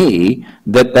bothered me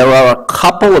that there are a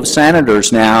couple of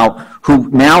senators now who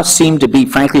now seem to be,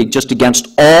 frankly, just against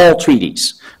all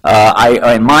treaties.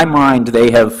 In my mind,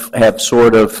 they have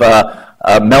sort of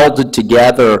melded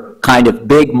together kind of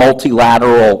big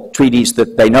multilateral treaties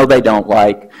that they know they don't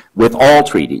like with all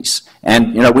treaties.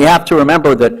 And, we have to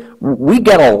remember that we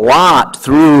get a lot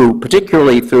through,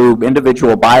 particularly through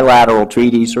individual bilateral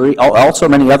treaties, or also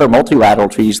many other multilateral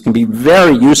treaties can be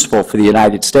very useful for the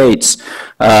United States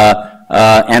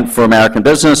and for American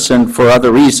business and for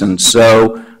other reasons.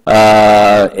 So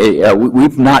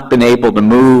we've not been able to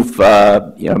move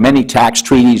many tax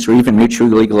treaties or even mutual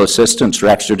legal assistance or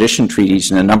extradition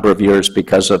treaties in a number of years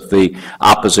because of the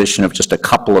opposition of just a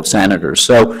couple of senators.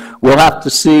 So we'll have to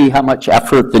see how much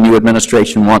effort the new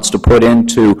administration wants to put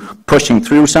into pushing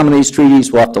through some of these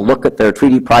treaties. We'll have to look at their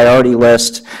treaty priority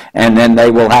list, and then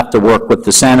they will have to work with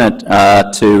the Senate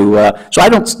so I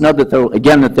don't know that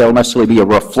there'll necessarily be a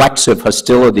reflexive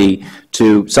hostility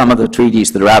to some of the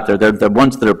treaties that are out there. The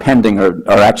ones that are pending are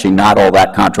actually not all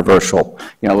that controversial,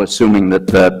 assuming that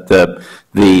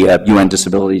the UN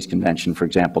Disabilities Convention, for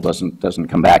example, doesn't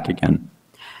come back again.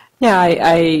 Yeah,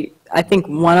 I think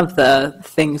one of the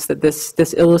things that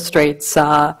this illustrates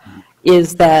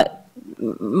is that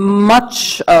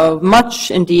much,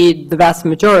 indeed, the vast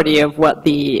majority of what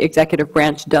the executive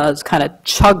branch does kind of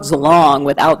chugs along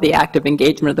without the active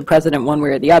engagement of the president one way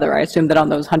or the other. I assume that on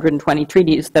those 120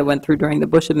 treaties that went through during the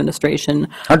Bush administration.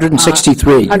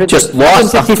 163. Just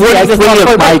lost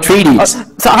 43 of my treaties.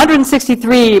 So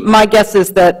 163, my guess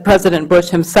is that President Bush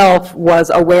himself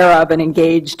was aware of and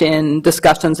engaged in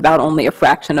discussions about only a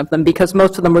fraction of them, because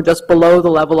most of them were just below the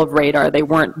level of radar. They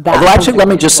weren't that. Well, actually, let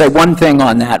me just say one thing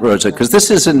on that, Rosa, because this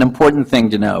is an important thing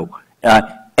to know.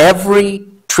 Every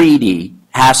treaty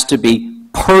has to be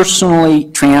personally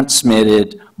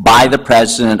transmitted by the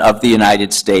President of the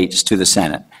United States to the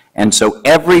Senate. And so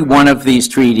every one of these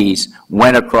treaties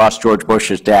went across George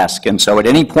Bush's desk. And so at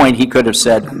any point he could have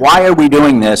said, why are we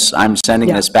doing this? I'm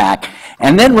sending this back.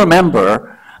 And then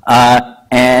remember,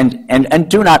 and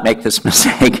do not make this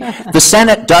mistake, the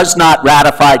Senate does not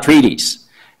ratify treaties.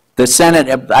 The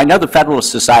Senate, I know the Federalist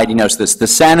Society knows this, the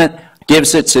Senate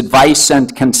gives its advice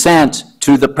and consent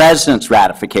to the President's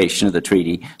ratification of the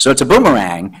treaty. So it's a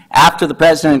boomerang. After the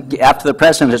President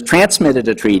has transmitted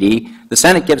a treaty, the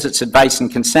Senate gives its advice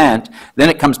and consent, then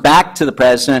it comes back to the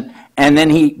President, and then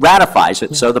he ratifies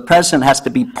it. So the President has to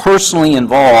be personally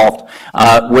involved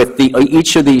with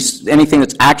each of these, anything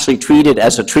that's actually treated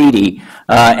as a treaty,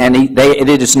 and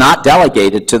it is not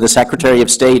delegated to the Secretary of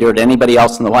State or to anybody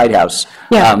else in the White House.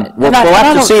 Yeah, we'll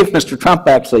have to see if Mr. Trump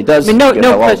actually does. I mean,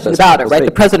 no question about it, right? The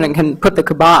President can put the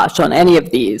kibosh on any of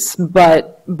these,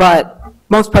 but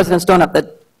most presidents don't have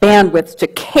the bandwidth to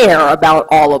care about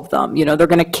all of them. They're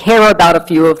going to care about a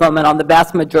few of them, and on the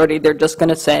vast majority, they're just going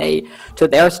to say to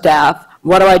their staff,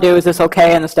 what do I do? Is this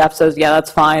okay? And the staff says, yeah, that's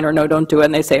fine, or no, don't do it.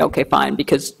 And they say, okay, fine,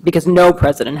 because no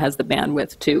president has the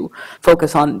bandwidth to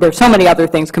focus on. There's so many other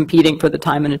things competing for the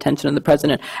time and attention of the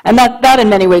president. And that in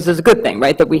many ways is a good thing,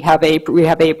 right? That we have a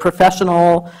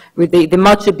professional, the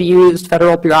much abused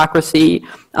federal bureaucracy.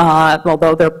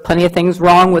 Although there are plenty of things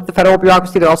wrong with the federal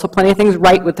bureaucracy, there are also plenty of things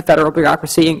right with the federal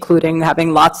bureaucracy, including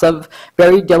having lots of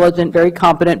very diligent, very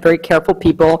competent, very careful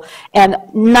people. And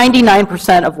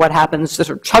 99% of what happens just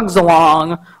sort of chugs along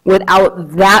without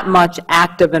that much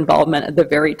active involvement at the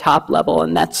very top level,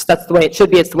 and that's the way it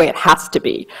should be. It's the way it has to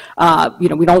be.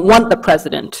 We don't want the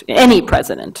president, any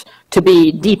president, to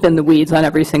be deep in the weeds on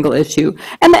every single issue,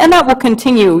 and that will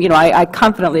continue. I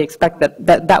confidently expect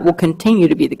that will continue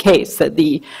to be the case. That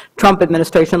the Trump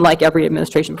administration, like every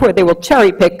administration before, they will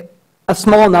cherry pick a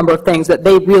small number of things that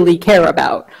they really care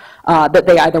about. That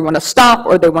they either want to stop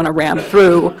or they want to ram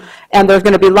through. And there's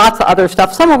going to be lots of other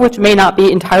stuff, some of which may not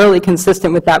be entirely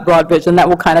consistent with that broad vision, that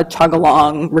will kind of chug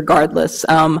along regardless.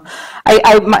 The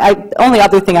only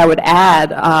other thing I would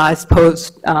add, I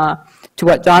suppose, to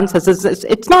what John says is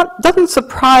doesn't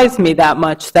surprise me that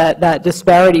much that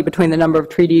disparity between the number of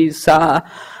treaties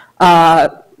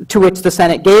to which the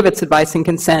Senate gave its advice and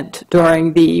consent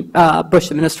during the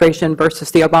Bush administration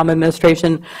versus the Obama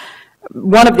administration.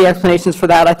 One of the explanations for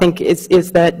that, I think,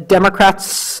 is that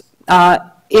Democrats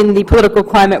in the political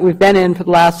climate we've been in for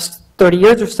the last 30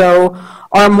 years or so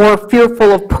are more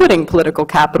fearful of putting political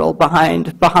capital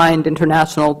behind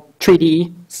international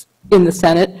treaties in the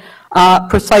Senate,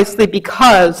 precisely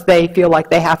because they feel like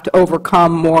they have to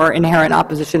overcome more inherent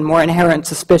opposition, more inherent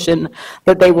suspicion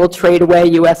that they will trade away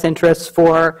U.S. interests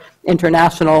for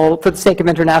the sake of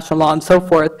international law and so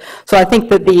forth. So I think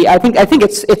that I think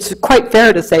it's quite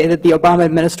fair to say that the Obama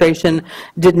administration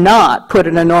did not put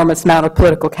an enormous amount of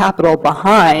political capital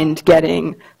behind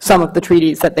getting some of the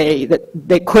treaties that they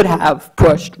could have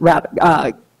pushed,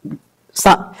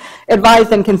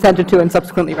 advised and consented to and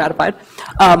subsequently ratified.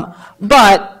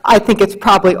 But I think it's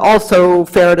probably also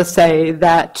fair to say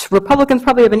that Republicans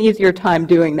probably have an easier time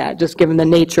doing that, just given the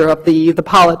nature of the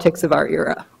politics of our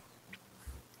era.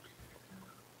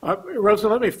 Rosa,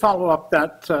 let me follow up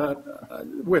that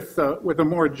with a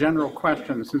more general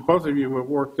question. Since both of you have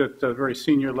worked at very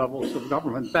senior levels of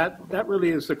government, that really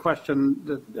is the question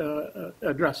that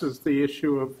addresses the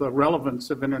issue of the relevance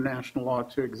of international law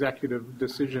to executive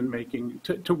decision making.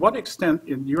 To what extent,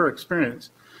 in your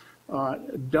experience,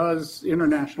 does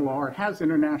international law, or has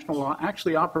international law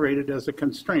actually operated as a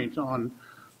constraint on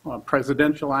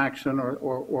presidential action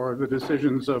or the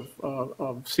decisions of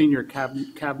senior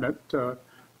cabinet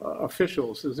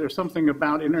officials? Is there something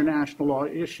about international law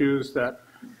issues that,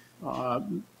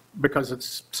 because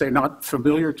it's, say, not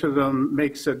familiar to them,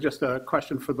 makes it just a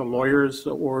question for the lawyers,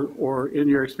 or in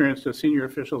your experience, do senior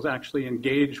officials actually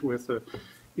engage with the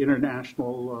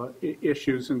international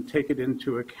issues and take it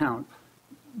into account?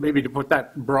 Maybe to put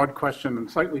that broad question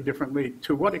slightly differently,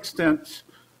 to what extent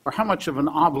or how much of an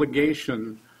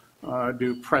obligation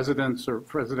do presidents or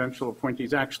presidential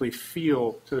appointees actually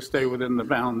feel to stay within the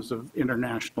bounds of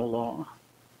international law?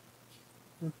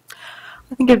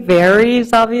 I think it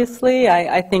varies, obviously.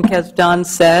 I think, as John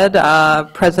said,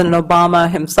 President Obama,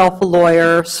 himself a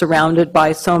lawyer, surrounded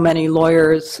by so many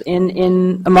lawyers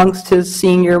amongst his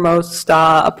senior-most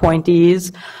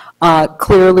appointees,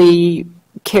 clearly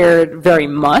cared very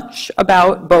much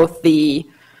about both the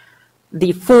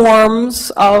forms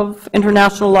of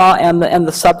international law and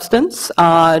the substance.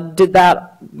 Did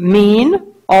that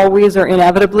mean always or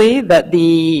inevitably that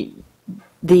the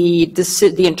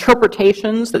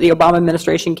interpretations that the Obama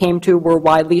administration came to were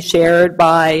widely shared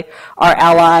by our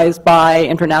allies, by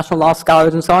international law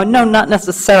scholars and so on? No, not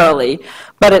necessarily.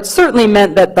 But it certainly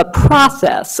meant that the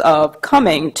process of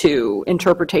coming to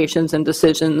interpretations and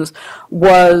decisions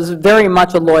was very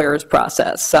much a lawyer's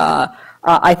process.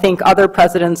 I think other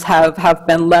presidents have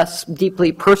been less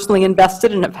deeply personally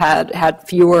invested and have had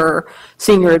fewer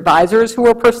senior advisors who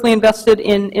were personally invested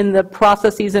in the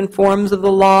processes and forms of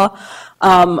the law.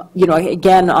 You know,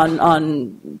 again,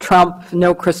 on Trump,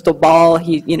 no crystal ball.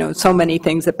 So many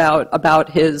things about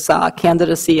his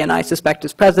candidacy and I suspect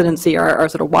his presidency are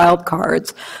sort of wild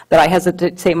cards that I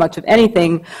hesitate to say much of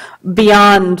anything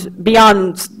beyond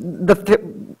reiterating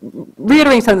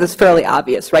something that's fairly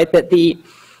obvious, right? That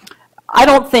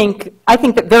I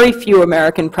think that very few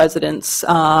American presidents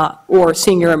or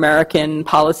senior American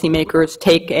policymakers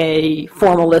take a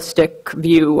formalistic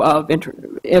view of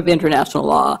international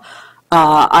law.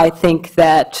 I think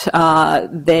that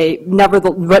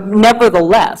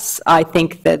nevertheless, I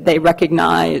think that they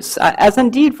recognize, as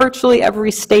indeed virtually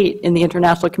every state in the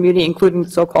international community, including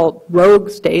so-called rogue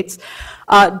states,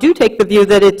 do take the view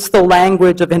that it's the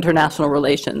language of international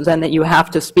relations and that you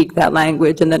have to speak that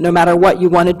language, and that no matter what you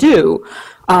want to do,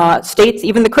 states,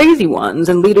 even the crazy ones,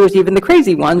 and leaders, even the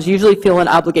crazy ones, usually feel an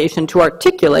obligation to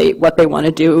articulate what they want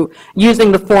to do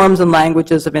using the forms and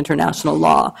languages of international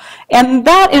law. And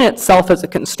that in itself is a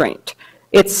constraint.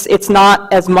 It's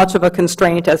not as much of a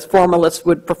constraint as formalists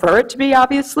would prefer it to be,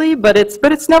 obviously, but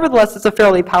it's nevertheless, it's a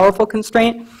fairly powerful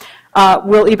constraint.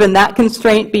 Will even that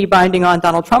constraint be binding on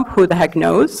Donald Trump? Who the heck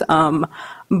knows?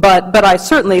 But I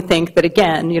certainly think that,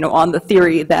 again, on the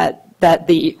theory that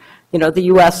the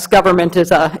U.S. government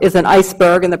is an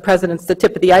iceberg and the president's the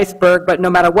tip of the iceberg, but no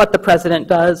matter what the president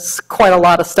does, quite a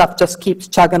lot of stuff just keeps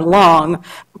chugging along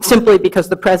simply because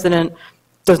the president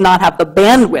does not have the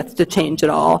bandwidth to change it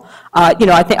all.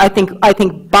 I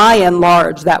think by and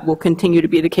large that will continue to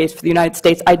be the case for the United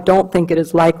States. I don't think it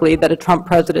is likely that a Trump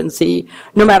presidency,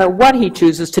 no matter what he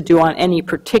chooses to do on any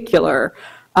particular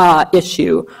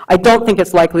issue, I don't think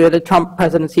it's likely that a Trump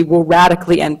presidency will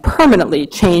radically and permanently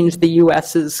change the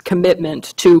U.S.'s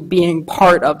commitment to being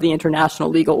part of the international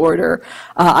legal order.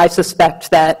 I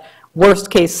suspect that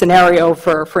worst case scenario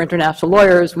for international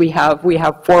lawyers, we have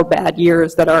 4 bad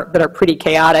years that are pretty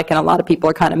chaotic, and a lot of people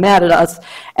are kind of mad at us,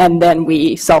 and then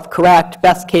we self-correct.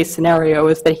 Best case scenario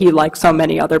is that he, like so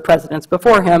many other presidents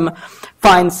before him,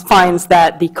 finds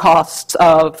that the costs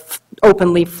of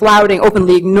openly flouting,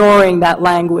 openly ignoring that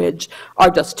language are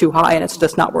just too high, and it's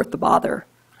just not worth the bother.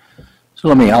 So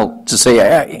I'll just say,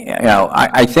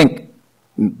 I think,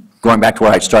 going back to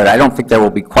where I started, I don't think there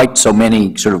will be quite so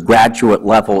many sort of graduate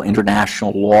level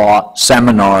international law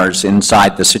seminars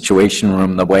inside the Situation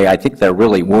Room the way I think there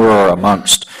really were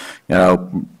amongst,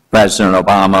 President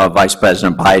Obama, Vice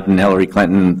President Biden, Hillary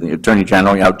Clinton, the Attorney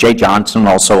General, Jay Johnson,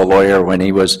 also a lawyer when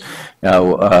he was,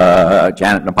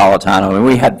 Janet Napolitano, and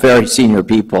we had very senior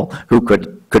people who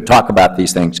could talk about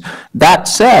these things. That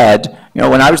said,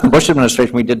 when I was in the Bush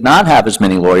administration, we did not have as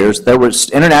many lawyers.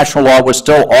 International law was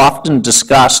still often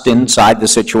discussed inside the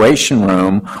Situation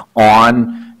Room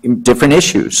on different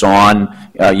issues, on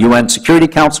UN Security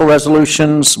Council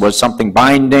resolutions. Was something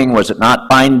binding? Was it not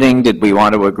binding? Did we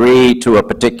want to agree to a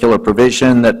particular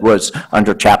provision that was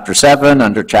under Chapter 7,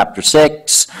 under Chapter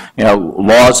 6,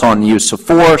 laws on the use of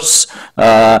force,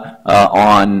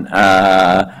 on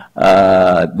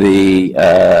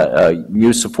the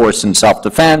use of force in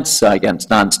self-defense against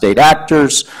non-state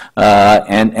actors,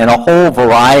 and a whole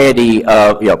variety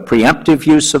of preemptive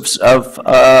use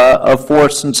of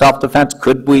force in self-defense.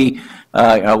 Could we?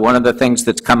 One of the things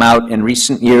that's come out in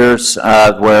recent years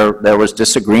where there was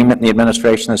disagreement in the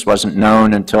administration, this wasn't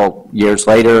known until years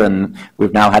later, and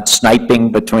we've now had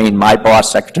sniping between my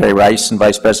boss, Secretary Rice, and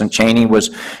Vice President Cheney, was,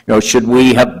 should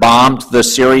we have bombed the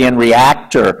Syrian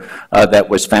reactor that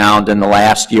was found in the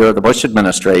last year of the Bush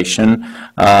administration,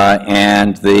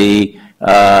 and it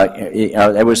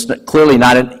was clearly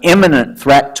not an imminent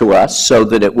threat to us, so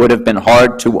that it would have been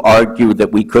hard to argue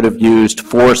that we could have used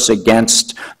force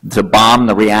to bomb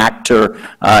the reactor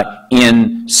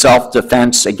in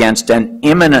self-defense against an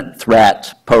imminent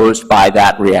threat posed by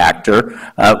that reactor.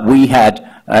 We had,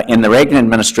 in the Reagan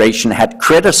administration, had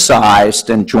criticized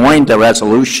and joined a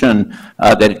resolution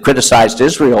that had criticized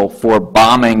Israel for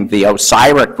bombing the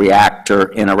Osiris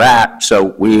reactor in Iraq.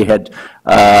 So we had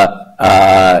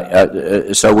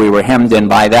so we were hemmed in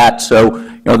by that. So,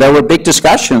 there were big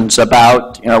discussions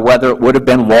about, whether it would have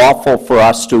been lawful for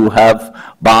us to have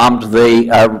bombed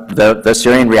the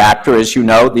Syrian reactor. As you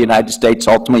know, the United States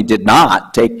ultimately did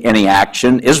not take any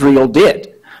action. Israel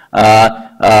did.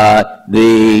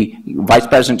 The Vice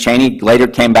President Cheney later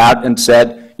came out and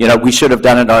said, we should have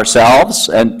done it ourselves.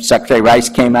 And Secretary Rice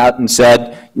came out and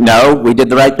said, no, we did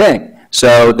the right thing.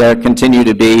 So there continue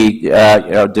to be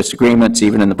disagreements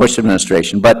even in the Bush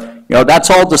administration. But that's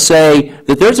all to say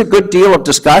that there's a good deal of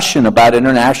discussion about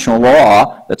international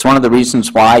law. That's one of the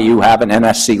reasons why you have an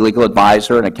NSC legal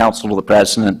advisor and a counsel to the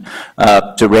president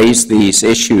to raise these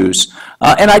issues.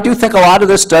 And I do think a lot of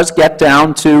this does get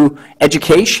down to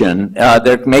education.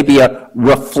 There may be a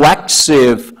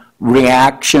reflexive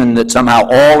reaction that somehow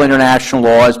all international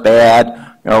law is bad,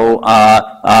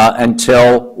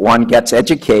 until one gets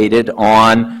educated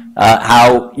on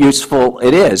how useful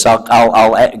it is.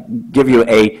 I'll give you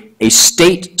a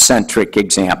state-centric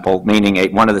example,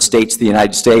 meaning one of the states of the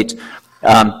United States.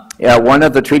 One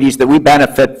of the treaties that we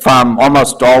benefit from,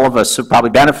 almost all of us have probably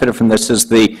benefited from this, is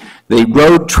the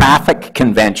Road Traffic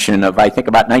Convention of, I think,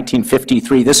 about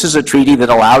 1953. This is a treaty that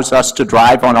allows us to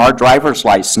drive on our driver's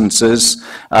licenses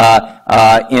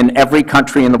in every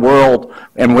country in the world,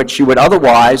 in which you would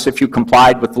otherwise, if you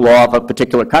complied with the law of a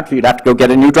particular country, you'd have to go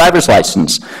get a new driver's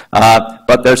license.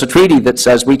 But there's a treaty that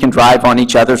says we can drive on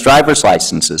each other's driver's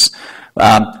licenses.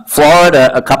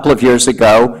 Florida, a couple of years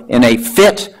ago, in a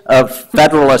fit of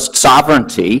Federalist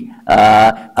sovereignty,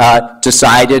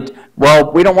 decided,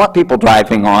 well, we don't want people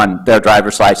driving on their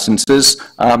driver's licenses.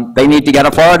 They need to get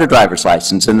a Florida driver's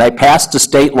license. And they passed a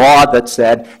state law that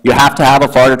said you have to have a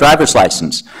Florida driver's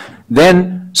license.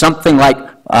 Then something like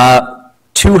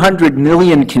 200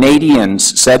 million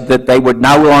Canadians said that they would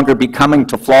no longer be coming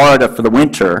to Florida for the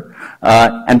winter,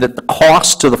 and that the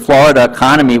cost to the Florida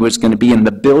economy was going to be in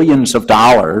the billions of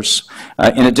dollars,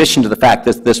 in addition to the fact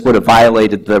that this would have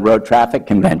violated the Road Traffic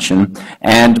Convention.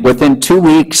 And within 2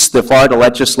 weeks, the Florida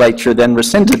legislature then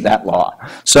rescinded that law.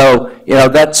 So,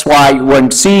 that's why one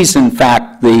sees, in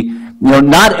fact,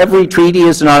 not every treaty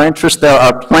is in our interest. There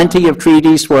are plenty of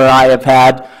treaties where I have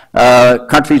had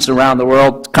countries around the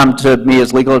world come to me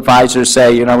as legal advisors,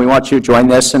 say, we want you to join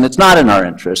this, and it's not in our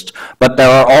interest. But there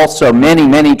are also many,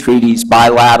 many treaties,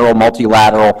 bilateral,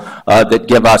 multilateral, that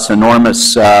give us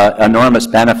enormous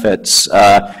benefits,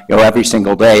 every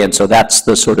single day. And so that's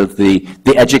the sort of the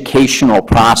educational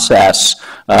process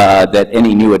that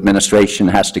any new administration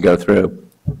has to go through.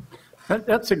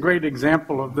 That's a great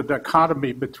example of the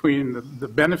dichotomy between the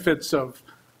benefits of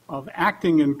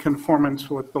acting in conformance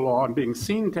with the law and being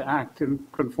seen to act in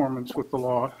conformance with the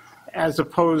law, as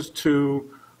opposed to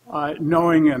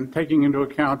knowing and taking into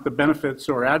account the benefits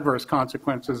or adverse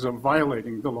consequences of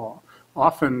violating the law.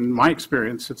 Often, in my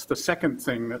experience, it's the second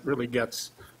thing that really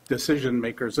gets decision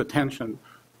makers' attention.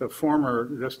 The former,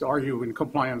 just are you in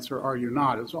compliance or are you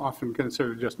not, is often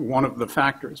considered just one of the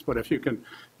factors. But if you can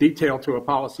detail to a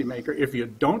policymaker, if you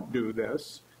don't do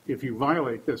this, if you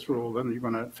violate this rule, then you're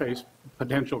going to face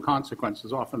potential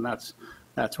consequences. Often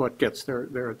that's what gets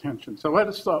their attention. So let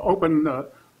us open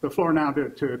the floor now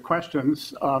to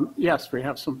questions. Yes, we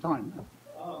have some time.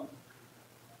 I'm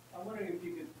wondering if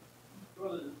you could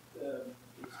draw the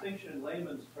distinction in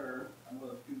layman's terms, I'm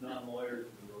one of the few non-lawyers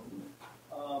in the room,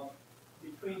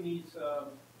 between these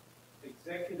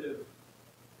executive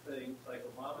things like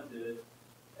Obama did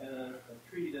and a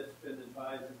treaty that's been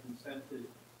advised and consented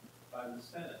by the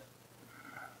Senate.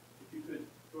 If you could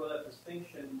draw that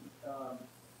distinction,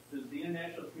 does the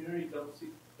international community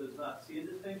does not see a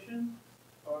distinction?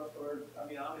 Or, I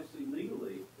mean, obviously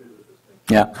legally there's a distinction.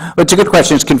 Yeah, well, it's a good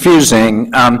question. It's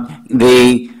confusing.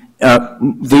 The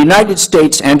United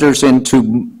States enters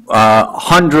into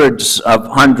hundreds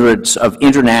of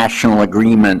international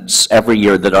agreements every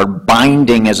year that are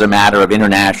binding as a matter of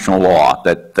international law,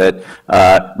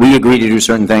 that we agree to do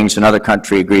certain things, another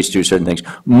country agrees to do certain things.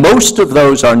 Most of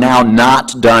those are now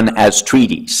not done as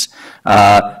treaties.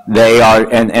 They are,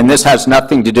 and this has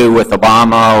nothing to do with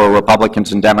Obama or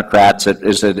Republicans and Democrats. It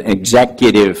is an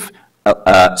executive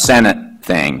Senate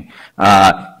thing.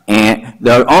 And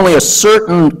there are only a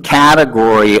certain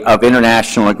category of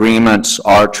international agreements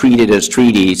are treated as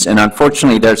treaties, and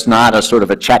unfortunately there's not a sort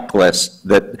of a checklist.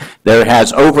 That there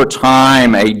has over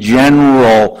time a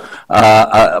general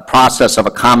process of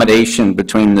accommodation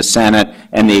between the Senate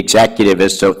and the executive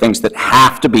as to things that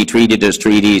have to be treated as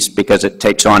treaties because it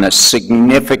takes on a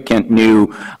significant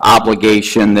new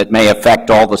obligation that may affect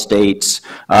all the states.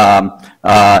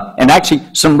 And actually,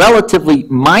 some relatively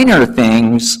minor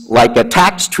things, like a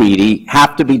tax treaty,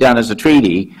 have to be done as a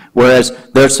treaty, whereas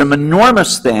there's some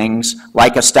enormous things,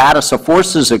 like a status of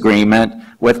forces agreement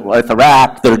with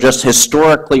Iraq, that are just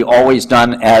historically always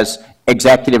done as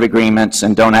executive agreements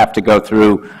and don't have to go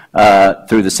through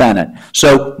the Senate.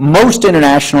 So most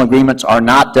international agreements are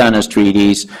not done as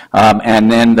treaties,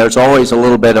 and then there's always a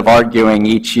little bit of arguing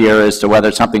each year as to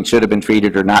whether something should have been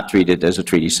treated or not treated as a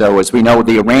treaty. So as we know,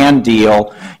 the Iran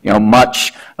deal,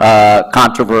 much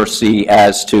controversy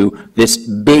as to this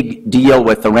big deal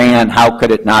with Iran, how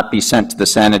could it not be sent to the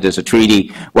Senate as a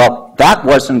treaty? Well, that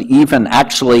wasn't even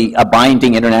actually a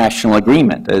binding international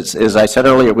agreement. As I said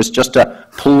earlier, it was just a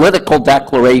political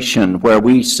declaration where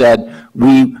we said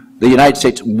the United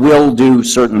States will do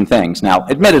certain things. Now,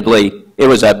 admittedly, it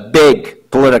was a big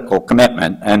political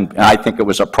commitment, and I think it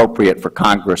was appropriate for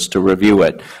Congress to review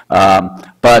it.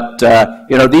 But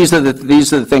these are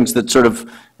the things that sort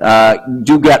of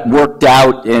do get worked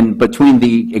out in between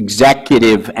the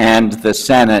executive and the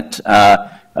Senate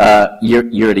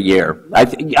year to year.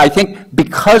 I think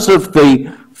because of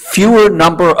the fewer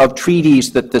number of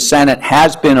treaties that the Senate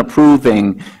has been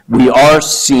approving, we are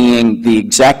seeing the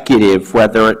executive,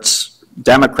 whether it's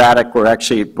Democratic or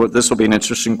actually, this will be an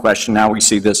interesting question, now we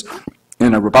see this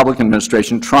in a Republican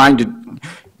administration, trying to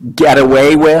get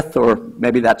away with, or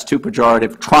maybe that's too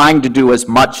pejorative, trying to do as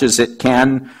much as it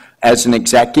can as an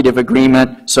executive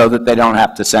agreement so that they don't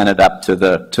have to send it up to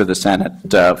the Senate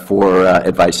for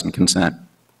advice and consent.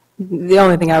 The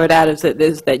only thing I would add is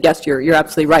that yes, you're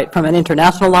absolutely right. From an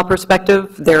international law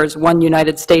perspective, there's one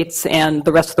United States, and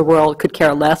the rest of the world could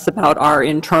care less about our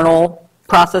internal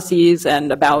processes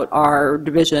and about our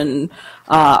division,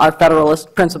 our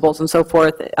Federalist principles and so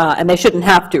forth, and they shouldn't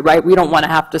have to, right? We don't want to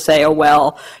have to say, oh,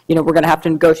 well, we're going to have to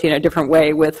negotiate in a different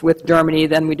way with Germany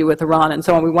than we do with Iran and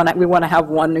so on. We want to have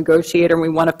one negotiator, and we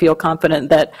want to feel confident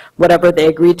that whatever they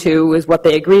agree to is what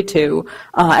they agree to,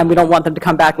 and we don't want them to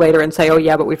come back later and say, oh,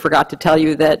 yeah, but we forgot to tell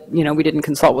you that, we didn't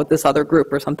consult with this other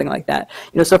group or something like that.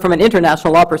 So from an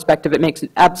international law perspective, it makes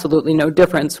absolutely no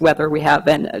difference whether we have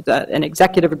an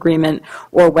executive agreement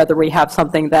or whether we have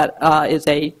something that is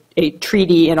a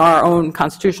treaty in our own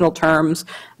constitutional terms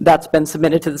that's been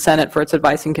submitted to the Senate for its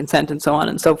advice and consent and so on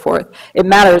and so forth. It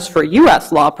matters for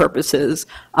U.S. law purposes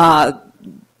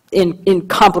in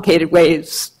complicated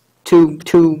ways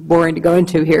too boring to go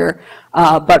into here,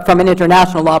 but from an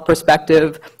international law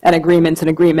perspective, an agreement's an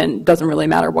agreement. Doesn't really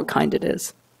matter what kind it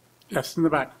is. Yes, in the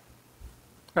back.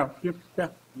 Oh, yeah,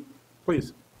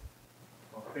 please.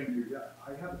 Well, thank you. Yeah,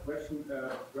 I have a question.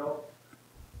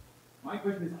 My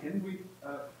question is, can we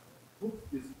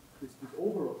put this this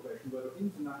overall question whether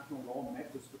international law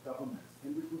matters to governments,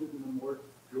 can we put it in a more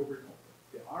global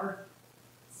context? There are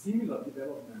similar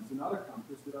developments in other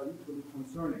countries that are equally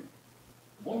concerning.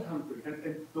 One country,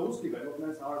 and those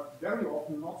developments are very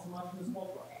often not so much in the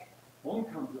spotlight. One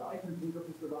country I can think of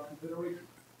is the Russian Federation.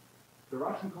 The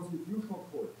Russian Constitutional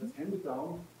Court has handed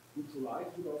down in July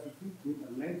 2015 a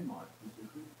landmark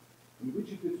decision in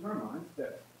which it determined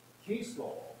that case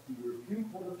law of the European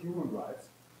Court of Human Rights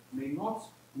may not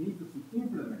need to be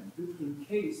implemented in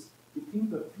case it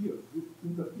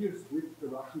interferes with the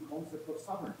Russian concept of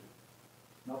sovereignty.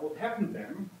 Now what happened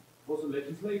then was a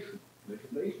legislation.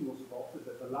 Legislation was adopted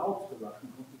that allowed the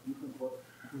Russian Constitutional Court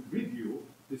to review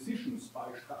decisions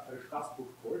by Strasbourg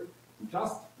Court. And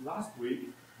just last week,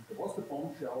 there was the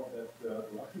bombshell that the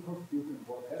Russian Constitutional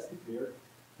Court has declared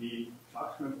the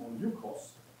judgment on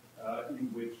Yukos,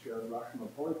 in which Russian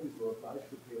authorities were obliged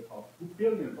to pay about $2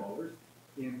 billion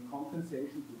in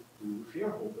compensation to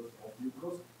shareholders of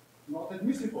Yukos, not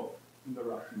admissible in the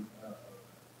Russian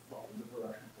law, in the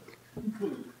Russian court.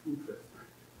 Equally interesting.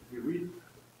 If you read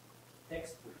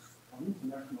textbooks on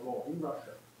international law in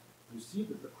Russia, you see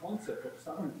that the concept of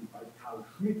sovereignty by Carl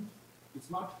Schmitt is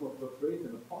much more portrayed in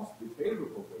a positive,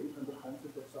 favorable way than the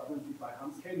concept of sovereignty by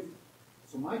Hans Kelsen.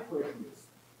 So my question is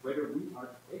whether we are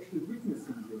actually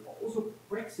witnessing here, also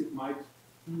Brexit might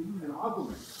be an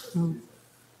argument.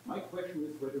 My question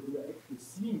is whether we are actually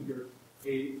seeing here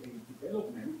a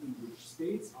development in which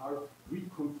states are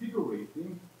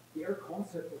reconfiguring their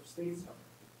concept of state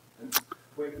sovereignty, and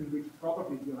in which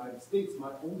probably the United States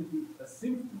might only be a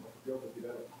symptom of global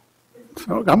development.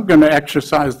 So I'm going to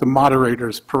exercise the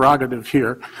moderator's prerogative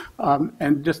here,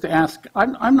 and just to ask,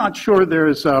 I'm not sure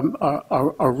there's a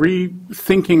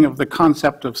rethinking of the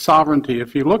concept of sovereignty.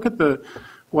 If you look at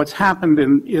what's happened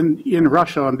in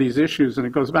Russia on these issues, and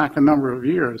it goes back a number of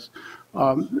years,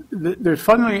 they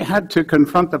finally had to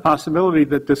confront the possibility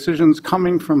that decisions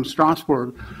coming from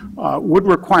Strasbourg would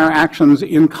require actions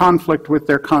in conflict with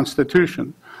their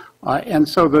constitution. And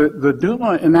so the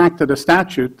Duma enacted a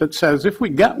statute that says if we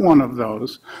get one of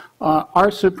those,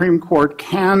 our Supreme Court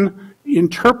can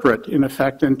interpret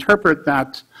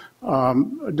that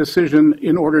decision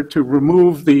in order to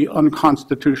remove the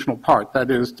unconstitutional part. That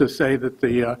is to say that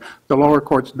the lower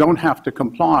courts don't have to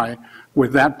comply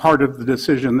with that part of the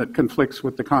decision that conflicts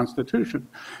with the Constitution.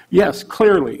 Yes,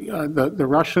 clearly, the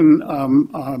Russian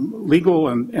legal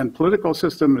and political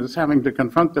system is having to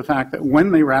confront the fact that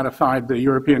when they ratified the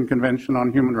European Convention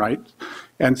on Human Rights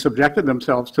and subjected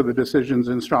themselves to the decisions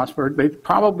in Strasbourg, they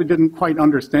probably didn't quite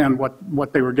understand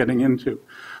what they were getting into.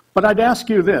 But I'd ask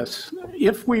you this,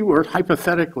 if we were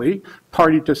hypothetically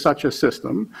party to such a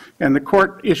system, and the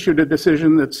court issued a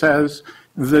decision that says,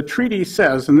 the treaty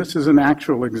says, and this is an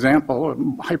actual example,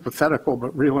 hypothetical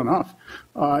but real enough,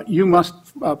 you must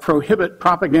prohibit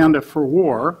propaganda for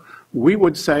war, we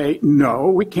would say, no,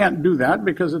 we can't do that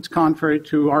because it's contrary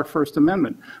to our First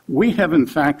Amendment. We have, in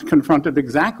fact, confronted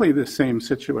exactly the same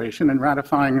situation in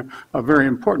ratifying a very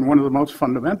important, one of the most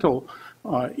fundamental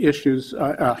issues,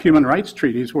 human rights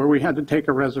treaties, where we had to take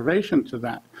a reservation to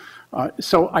that.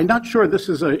 So I'm not sure this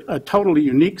is a totally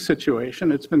unique situation.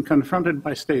 It's been confronted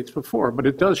by states before, but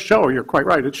it does show, you're quite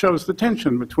right, it shows the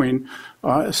tension between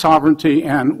sovereignty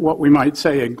and what we might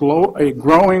say a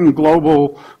growing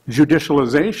global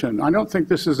judicialization. I don't think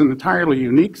this is an entirely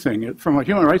unique thing. From a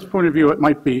human rights point of view, it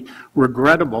might be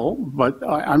regrettable, but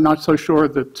I'm not so sure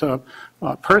that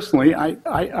personally,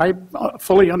 I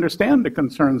fully understand the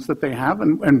concerns that they have,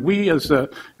 and we as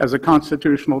a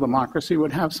constitutional democracy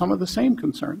would have some of the same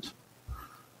concerns.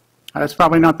 That's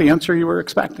probably not the answer you were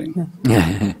expecting.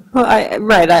 Well,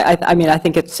 I mean, I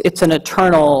think it's an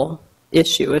eternal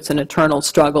issue. It's an eternal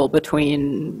struggle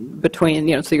between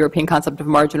it's the European concept of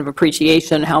margin of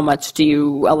appreciation. How much do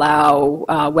you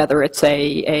allow, whether it's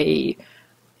a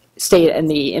state in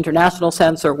the international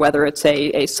sense or whether it's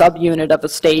a subunit of a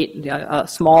state, a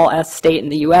small s state in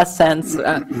the U.S. sense,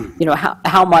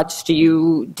 how much do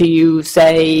you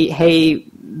say, hey,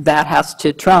 that has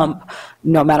to trump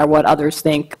no matter what others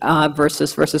think,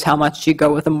 versus how much you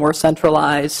go with a more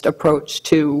centralized approach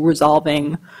to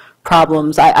resolving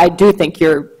problems. I do think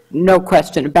you're, no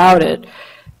question about it,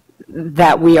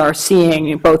 that we are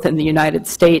seeing both in the United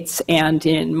States and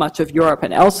in much of Europe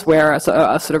and elsewhere as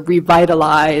a sort of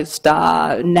revitalized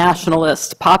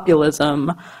nationalist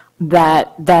populism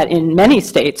that in many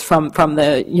states, from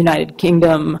the United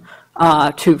Kingdom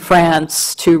to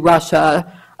France to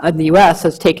Russia and the U.S.,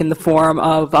 has taken the form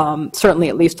of certainly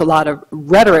at least a lot of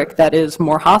rhetoric that is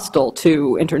more hostile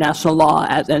to international law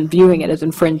and viewing it as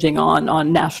infringing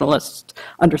on nationalist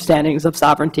understandings of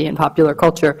sovereignty and popular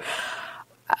culture.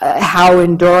 how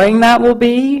enduring that will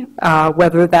be,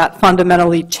 whether that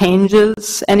fundamentally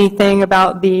changes anything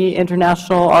about the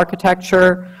international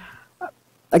architecture.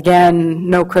 Again,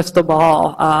 no crystal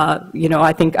ball. You know,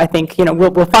 I think you know,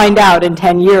 we'll find out in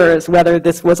 10 years whether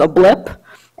this was a blip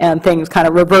and things kind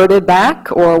of reverted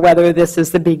back, or whether this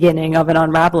is the beginning of an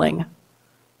unraveling.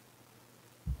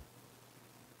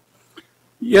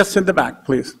 Yes, in the back,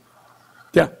 please.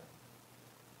 Yeah.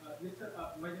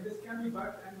 My name is Kami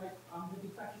Bhatt, and I'm the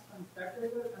Pakistan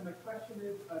spectator, and my question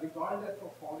is, regardless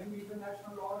of following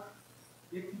international laws,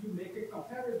 if you make a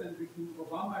comparison between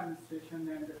Obama administration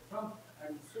and the Trump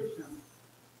administration,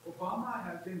 Obama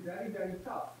has been very, very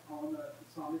tough on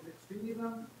Islamic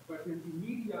extremism, but in the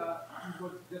media, he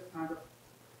would just kind of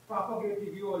propagate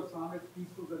the view of Islam as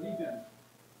peaceful religion.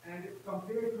 And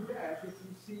compared to that, if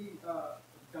you see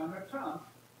Donald Trump,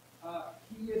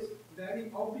 he is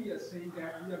very obvious saying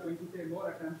that we are going to pay more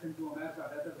attention to America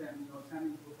rather than, you know,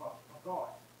 sending troops abroad.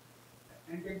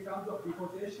 And in terms of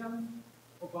deportation,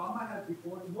 Obama has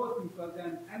deported more people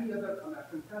than any other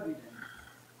American president.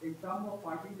 In terms of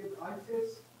fighting with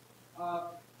ISIS,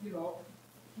 you know,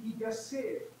 he just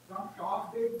said Trump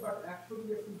talked big, but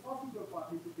actually it's impossible for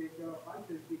him to take care of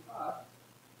ISIS because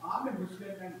I'm a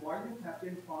Muslim and violence has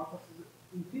been part of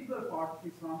integral part of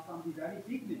Islam from the very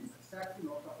beginning, except, you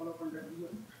know, a couple of hundred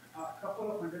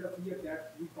years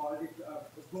that we call it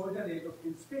the golden age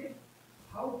in Spain.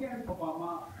 How can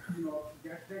Obama, you know,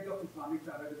 get rid of Islamic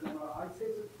terrorism or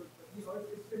ISIS? You know,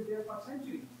 it's been there for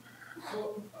centuries.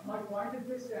 So my point is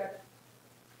this, that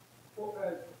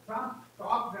Trump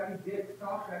talked very big,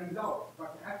 talked very loud,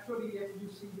 but actually if you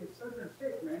see a certain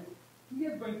statement, he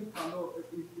is going to follow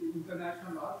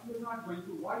international law. He is not going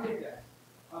to violate that.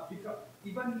 Because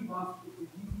even he was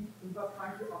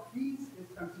trying to appease his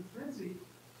constituency,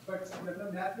 but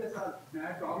the Nazis are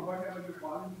mad dog, whatever you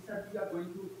call him, he said we are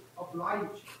going to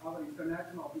oblige our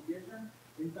international obligation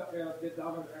with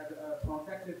our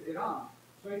contact with Iran.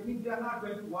 So it means they are not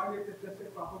going to violate it, just a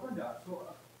propaganda. So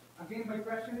again, my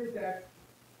question is that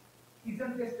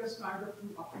isn't this just kind of to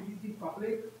appease the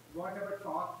public, whatever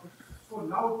talk, so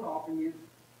loud talking is,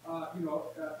 you know,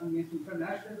 against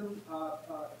internationalism,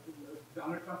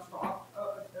 Donald Trump talked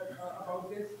about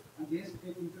this, against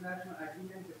international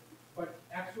agreement, but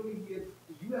actually the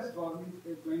U.S. government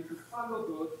is going to follow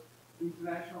those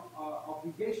international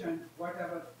obligations,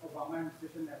 whatever Obama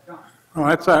administration has done.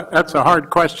 Well, that's a hard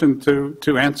question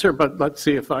to answer, but let's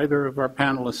see if either of our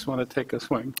panelists want to take a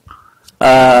swing.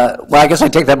 Well, I guess I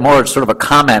take that more as sort of a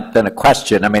comment than a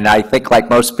question. I mean, I think like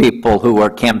most people who are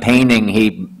campaigning,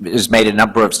 he has made a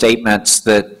number of statements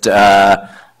that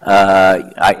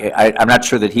I'm not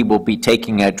sure that he will be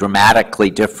taking a dramatically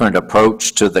different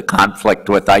approach to the conflict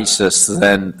with ISIS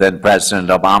than President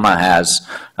Obama has.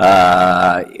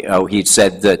 You know, he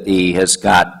said that he has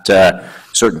got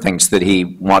certain things that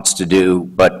he wants to do,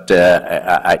 but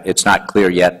it's not clear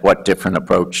yet what different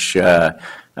approach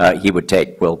he would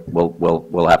take.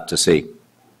 We'll have to see.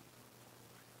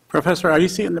 Professor, are you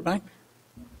seeing in the back?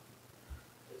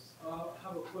 Yes, I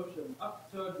have a question.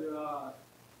 After the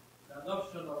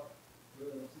adoption of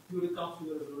the Security Council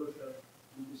resolution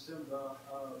in December,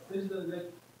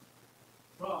 President-elect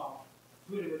Trump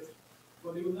tweeted,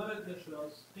 for the United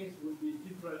Nations, things will be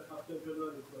different after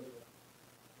January 20th.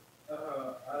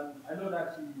 And I know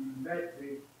that he met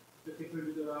with the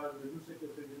Secretary General, the new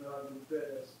Secretary General, and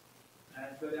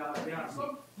there are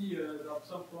some fears of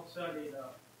some concern in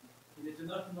the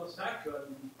international circle,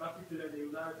 particularly the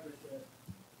United Nations,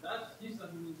 that this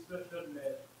administration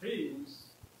may freeze,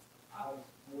 as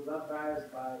was advised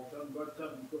by John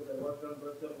Bolton, because I was John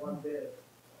Bolton one day,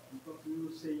 and continue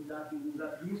saying that he will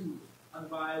not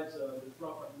advise the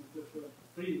Trump administration to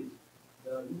freeze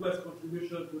the U.S.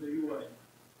 contribution to the UN.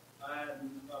 And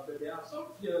but there are some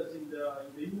fears in the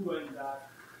UN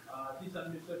that this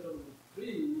administration will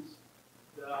freeze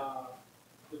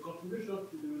the contribution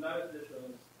to the United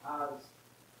Nations as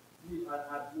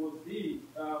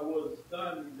was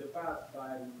done in the past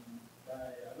by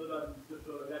another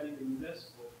administration regarding the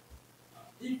UNESCO.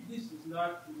 If this is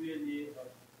not really a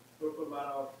proper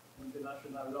matter of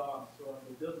international law and so on,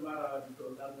 it doesn't matter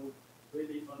because that would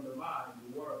really undermine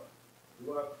the work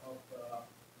of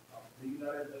the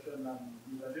United Nations and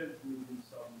the agencies in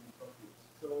some conflicts.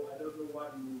 So I don't know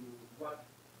what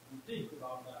you think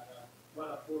about that.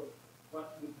 What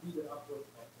would be the approach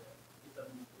of this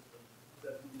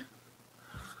administration?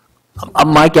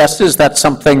 My guess is that's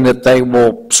something that they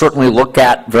will certainly look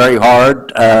at very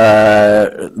hard.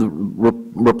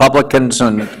 Republicans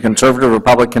and conservative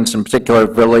Republicans in particular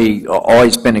have really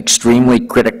always been extremely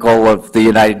critical of the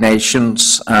United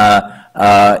Nations.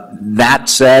 That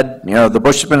said, you know, the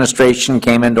Bush administration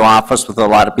came into office with a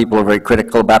lot of people who are very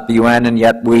critical about the UN, and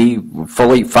yet we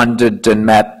fully funded and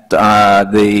met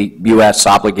the U.S.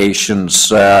 obligations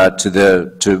to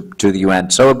the UN.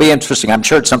 So it'll be interesting. I'm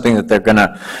sure it's something that they're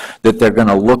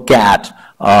gonna look at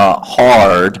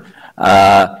hard.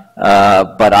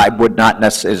 But I would not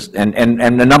necessarily, and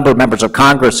a number of members of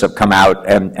Congress have come out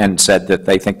and said that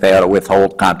they think they ought to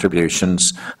withhold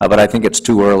contributions, but I think it's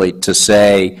too early to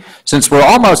say. Since we're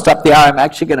almost up the hour, I'm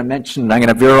actually going to mention, I'm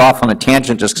going to veer off on a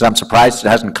tangent just because I'm surprised it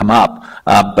hasn't come up,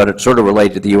 but it's sort of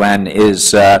related to the UN,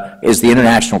 is the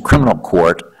International Criminal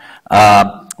Court,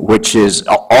 which is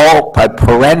all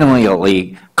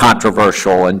perennially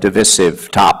controversial and divisive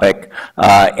topic,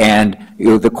 and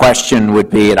the question would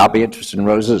be, and I'll be interested in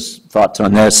Rosa's thoughts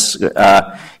on this,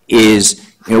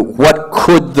 is what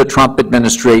could the Trump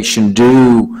administration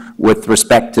do with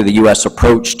respect to the U.S.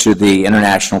 approach to the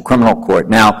International Criminal Court?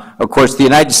 Now, of course, the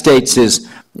United States is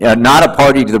not a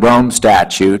party to the Rome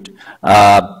Statute,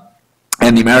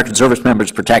 and the American Service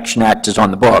Members Protection Act is on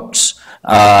the books.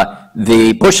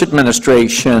 The Bush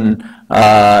administration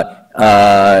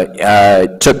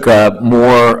took a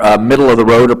more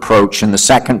middle-of-the-road approach in the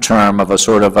second term of a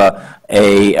sort of a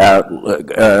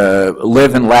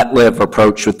live and let live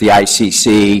approach with the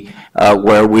ICC,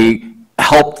 where we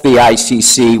helped the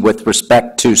ICC with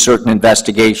respect to certain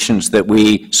investigations that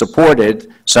we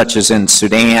supported, such as in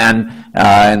Sudan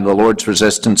and the Lord's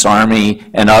Resistance Army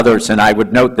and others. And I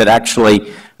would note that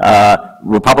actually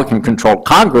Republican-controlled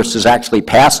Congress has actually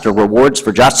passed a Rewards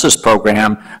for Justice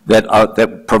program that,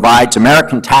 that provides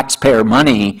American taxpayer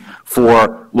money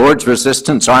for Lord's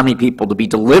Resistance Army people to be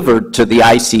delivered to the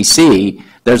ICC.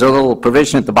 There's a little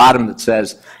provision at the bottom that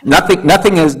says,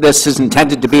 nothing is, this is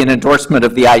intended to be an endorsement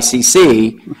of the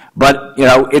ICC, but you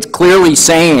know, it's clearly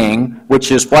saying,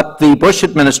 which is what the Bush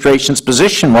administration's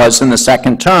position was in the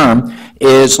second term,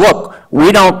 is look,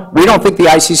 we don't think the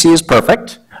ICC is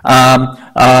perfect,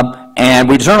 and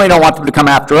we certainly don't want them to come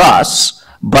after us,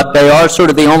 but they are sort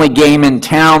of the only game in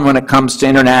town when it comes to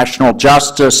international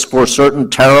justice for certain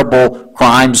terrible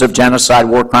crimes of genocide,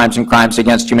 war crimes, and crimes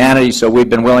against humanity. So we've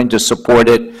been willing to support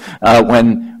it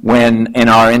when in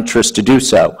our interest to do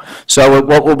so. So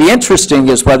what will be interesting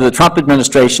is whether the Trump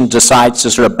administration decides to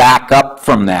sort of back up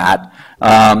from that,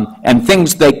 and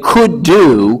things they could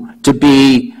do to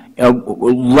be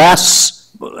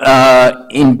less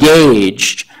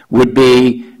engaged would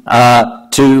be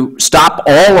to stop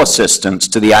all assistance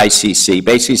to the ICC.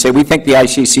 Basically say, we think the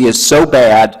ICC is so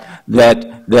bad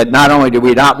that not only do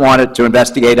we not want it to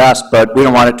investigate us, but we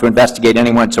don't want it to investigate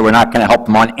anyone, so we're not going to help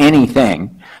them on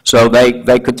anything. So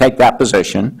they could take that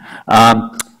position.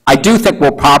 I do think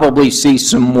we'll probably see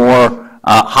some more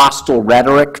hostile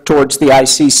rhetoric towards the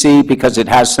ICC because it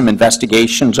has some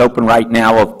investigations open right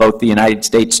now of both the United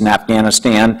States and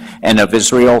Afghanistan and of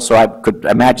Israel, so I could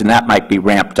imagine that might be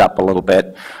ramped up a little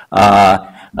bit.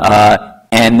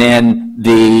 And then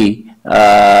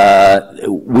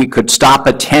we could stop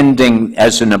attending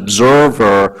as an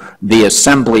observer the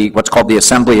assembly, what's called the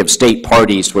Assembly of State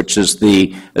Parties, which is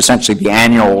essentially the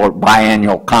annual or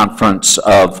biannual conference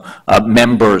of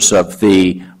members of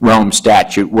the Rome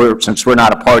Statute. Since we're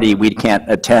not a party, we can't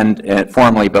attend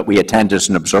formally, but we attend as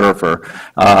an observer.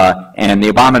 And the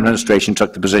Obama administration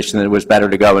took the position that it was better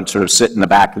to go and sort of sit in the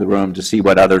back of the room to see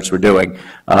what others were doing.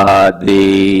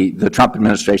 The Trump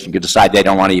administration could decide they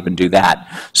don't want to even do that.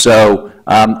 So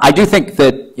I do think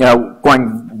that, you know,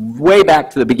 going way back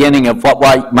to the beginning of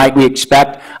what might we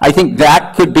expect, I think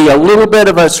that could be a little bit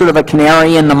of a sort of a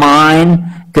canary in the mine,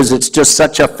 because it's just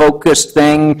such a focused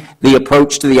thing, the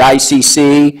approach to the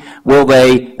ICC. Will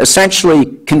they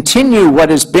essentially continue what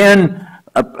has been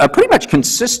a pretty much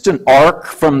consistent arc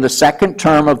from the second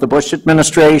term of the Bush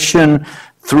administration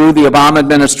through the Obama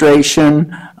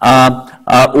administration,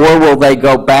 or will they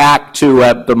go back to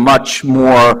the much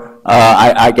more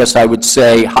I guess I would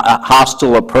say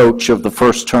hostile approach of the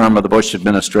first term of the Bush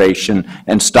administration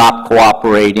and stop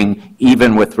cooperating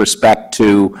even with respect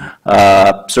to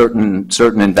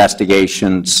certain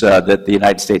investigations that the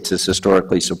United States has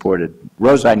historically supported?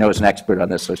 Rosa, I know, is an expert on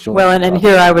this, so she'll... Well, and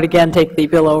here I would again take the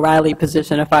Bill O'Reilly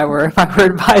position if I were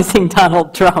advising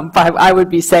Donald Trump. I would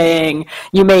be saying,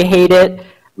 you may hate it,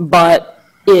 but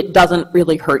it doesn't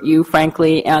really hurt you,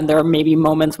 frankly, and there are maybe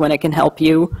moments when it can help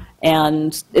you,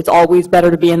 and it's always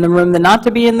better to be in the room than not to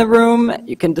be in the room.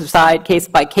 You can decide case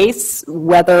by case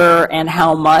whether and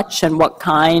how much and what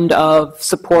kind of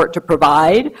support to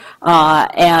provide,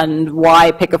 and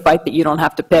why pick a fight that you don't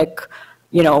have to pick.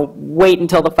 You know, wait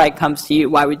until the fight comes to you.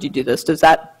 Why would you do this? Does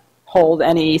that hold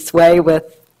any sway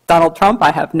with Donald Trump?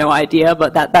 I have no idea,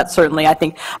 but that's certainly, I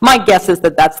think, my guess is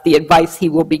that that's the advice he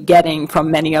will be getting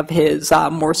from many of his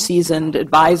more seasoned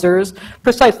advisors,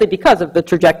 precisely because of the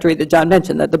trajectory that John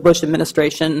mentioned, that the Bush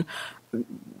administration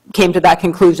came to that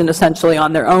conclusion essentially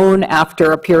on their own after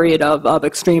a period of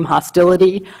extreme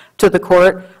hostility to the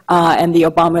court, and the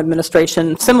Obama administration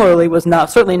similarly was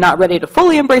certainly not ready to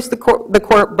fully embrace the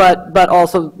court, but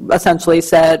also essentially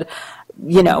said,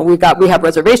 you know, we have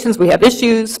reservations, we have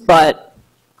issues, but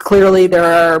clearly there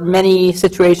are many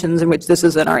situations in which this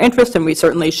is in our interest, and we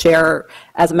certainly share,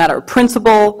 as a matter of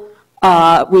principle,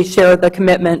 we share the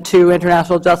commitment to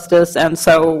international justice, and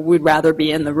so we'd rather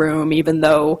be in the room, even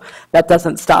though that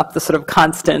doesn't stop the sort of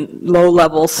constant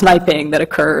low-level sniping that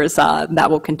occurs. That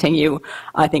will continue,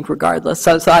 I think, regardless.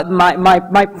 So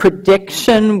my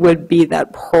prediction would be that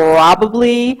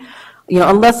probably, you know,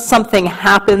 unless something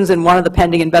happens in one of the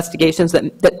pending investigations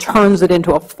that turns it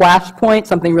into a flashpoint,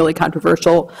 something really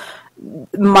controversial,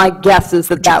 my guess is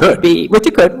that would be, which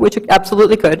it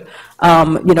absolutely could,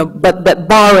 you know, but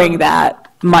barring that,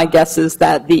 my guess is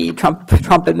that the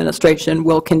Trump administration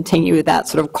will continue that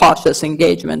sort of cautious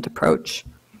engagement approach.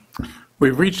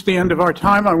 We've reached the end of our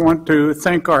time. I want to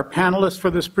thank our panelists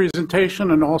for this presentation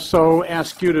and also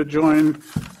ask you to join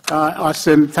us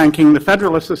in thanking the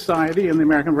Federalist Society and the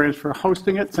American Branch for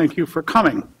hosting it. Thank you for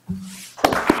coming.